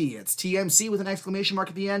TMC. It's TMC with an exclamation mark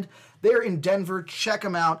at the end. They're in Denver. Check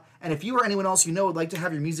them out. And if you or anyone else you know would like to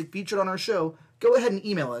have your music featured on our show, go ahead and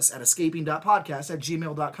email us at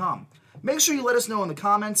escaping.podcast@gmail.com. Make sure you let us know in the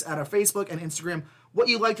comments at our Facebook and Instagram what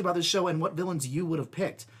you liked about this show and what villains you would have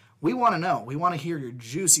picked. We want to know. We want to hear your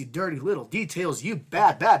juicy, dirty little details, you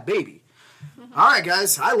bad, bad baby. All right,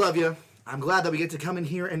 guys. I love you. I'm glad that we get to come in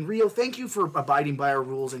here. And Rio, thank you for abiding by our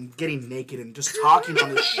rules and getting naked and just talking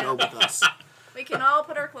on this show with us. We can all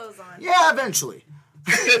put our clothes on. Yeah, eventually.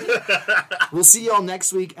 We'll see y'all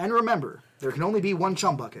next week. And remember, there can only be one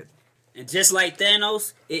chum bucket. And just like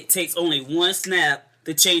Thanos, it takes only one snap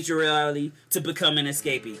to change your reality to become an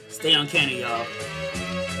escapee. Stay uncanny, y'all.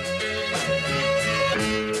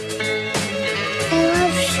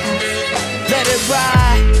 Let it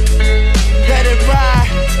ride,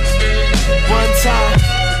 one time.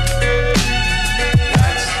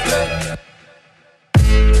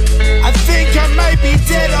 I think I might be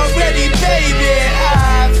dead already, baby.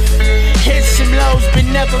 I've hit some lows, but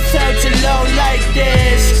never felt alone like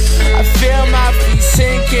this. I feel my feet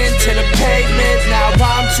sinking to the pavement. Now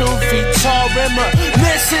I'm 2 feet tall in my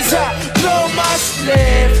misses. I blow my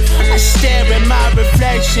slip. I stare at my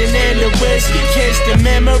reflection in the whiskey, kiss the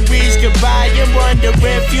memories goodbye, and wonder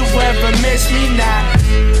if you ever miss me. Not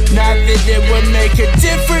that it would make a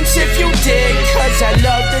difference if you did, cause I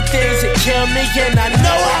love the things that kill me, and I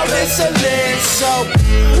know how this will end. So,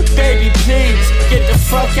 baby, please, get the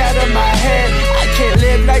fuck out of my head. I can't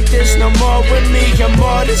live like this no more with me. I'm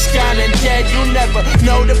more than gone and dead. You never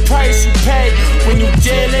know the price you pay when you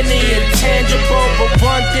deal in the intangible. But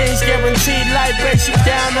one thing's guaranteed, life breaks you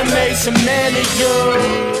down and makes a man of you.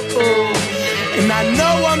 And I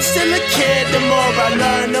know I'm still a kid. The more I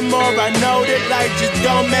learn, the more I know that life just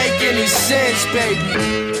don't make any sense,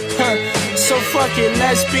 baby. So fuck it,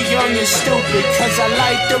 let's be young and stupid, cause I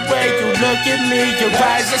like the way you look at me. Your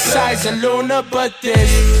eyes are size of Luna, but this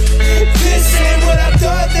ain't what I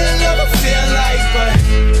thought that love would feel like. But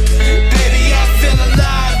baby, I feel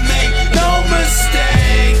alive, make no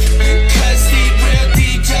mistake, cause deep, real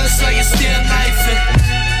deep, just like a steel knife. And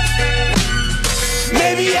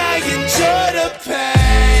maybe I enjoy the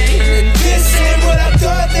pain, and this ain't what I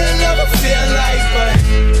thought that love would feel like. But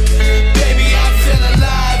baby, I feel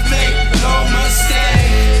alive, make no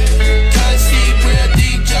mistake, cause deep, real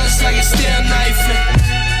deep, just like a steel knife.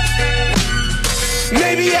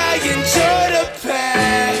 Maybe I enjoy the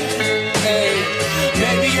pain, hey.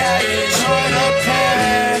 Maybe I enjoy the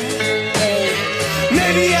pain, hey.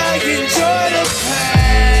 Maybe I enjoy the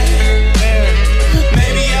pain, hey.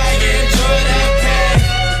 Maybe I enjoy that pain.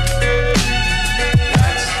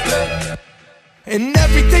 And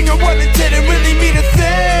everything I wanted didn't really mean a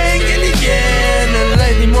thing in the end. And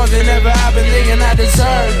lately more more than ever. I've been thinking I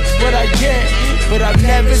deserve what I get, but I've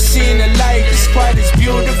never seen a light that's quite as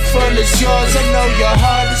beautiful as yours. I know your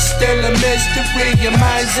heart is still a mystery, your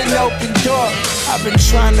mind's an open door. I've been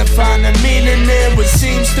trying to find a meaning in what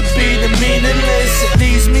seems to be the meaningless. It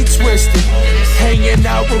leaves me twisted, hanging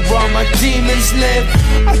out where all my demons live.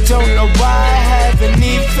 I don't know why I have a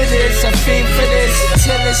need for this. I fiend for this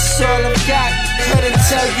until it's all I've got. Couldn't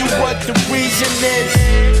tell you what the reason is.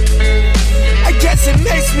 I guess it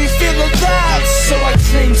makes me feel alive, so I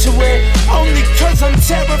cling to it. Only cause I'm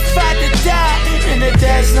terrified to die. And if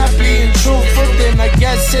that's not being truthful, then I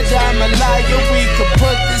guess that I'm a liar. We could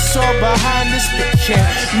put this all behind us, but can't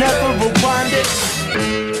never rewind it.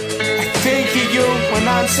 I think of you when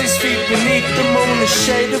I'm 6 feet beneath the moon, a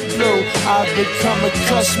shade of blue. I've become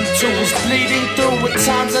accustomed to what's bleeding through. At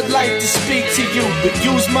times I'd like to speak to you, but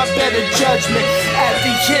use my better judgment. At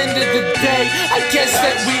the end of the day, I guess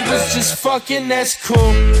that we was just fucking, that's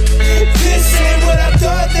cool. This ain't what I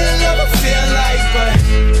thought that love would feel like, but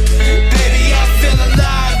baby, I feel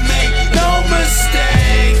alive, make no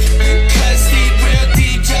mistake. Cause deep, real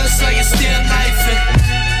deep, just like a steel knife. And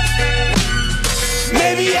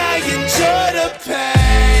maybe I enjoy the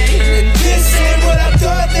pain. And this ain't what I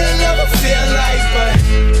thought that love would feel like, but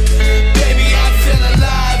baby, I feel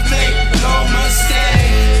alive, make no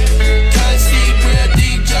mistake. Cause deep, real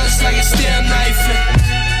deep, just like a steel knife. And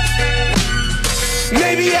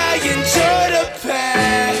maybe I enjoy the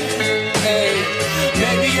pain. Hey.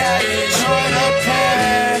 Maybe I enjoy the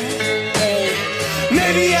pain. Hey.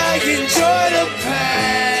 Maybe I enjoy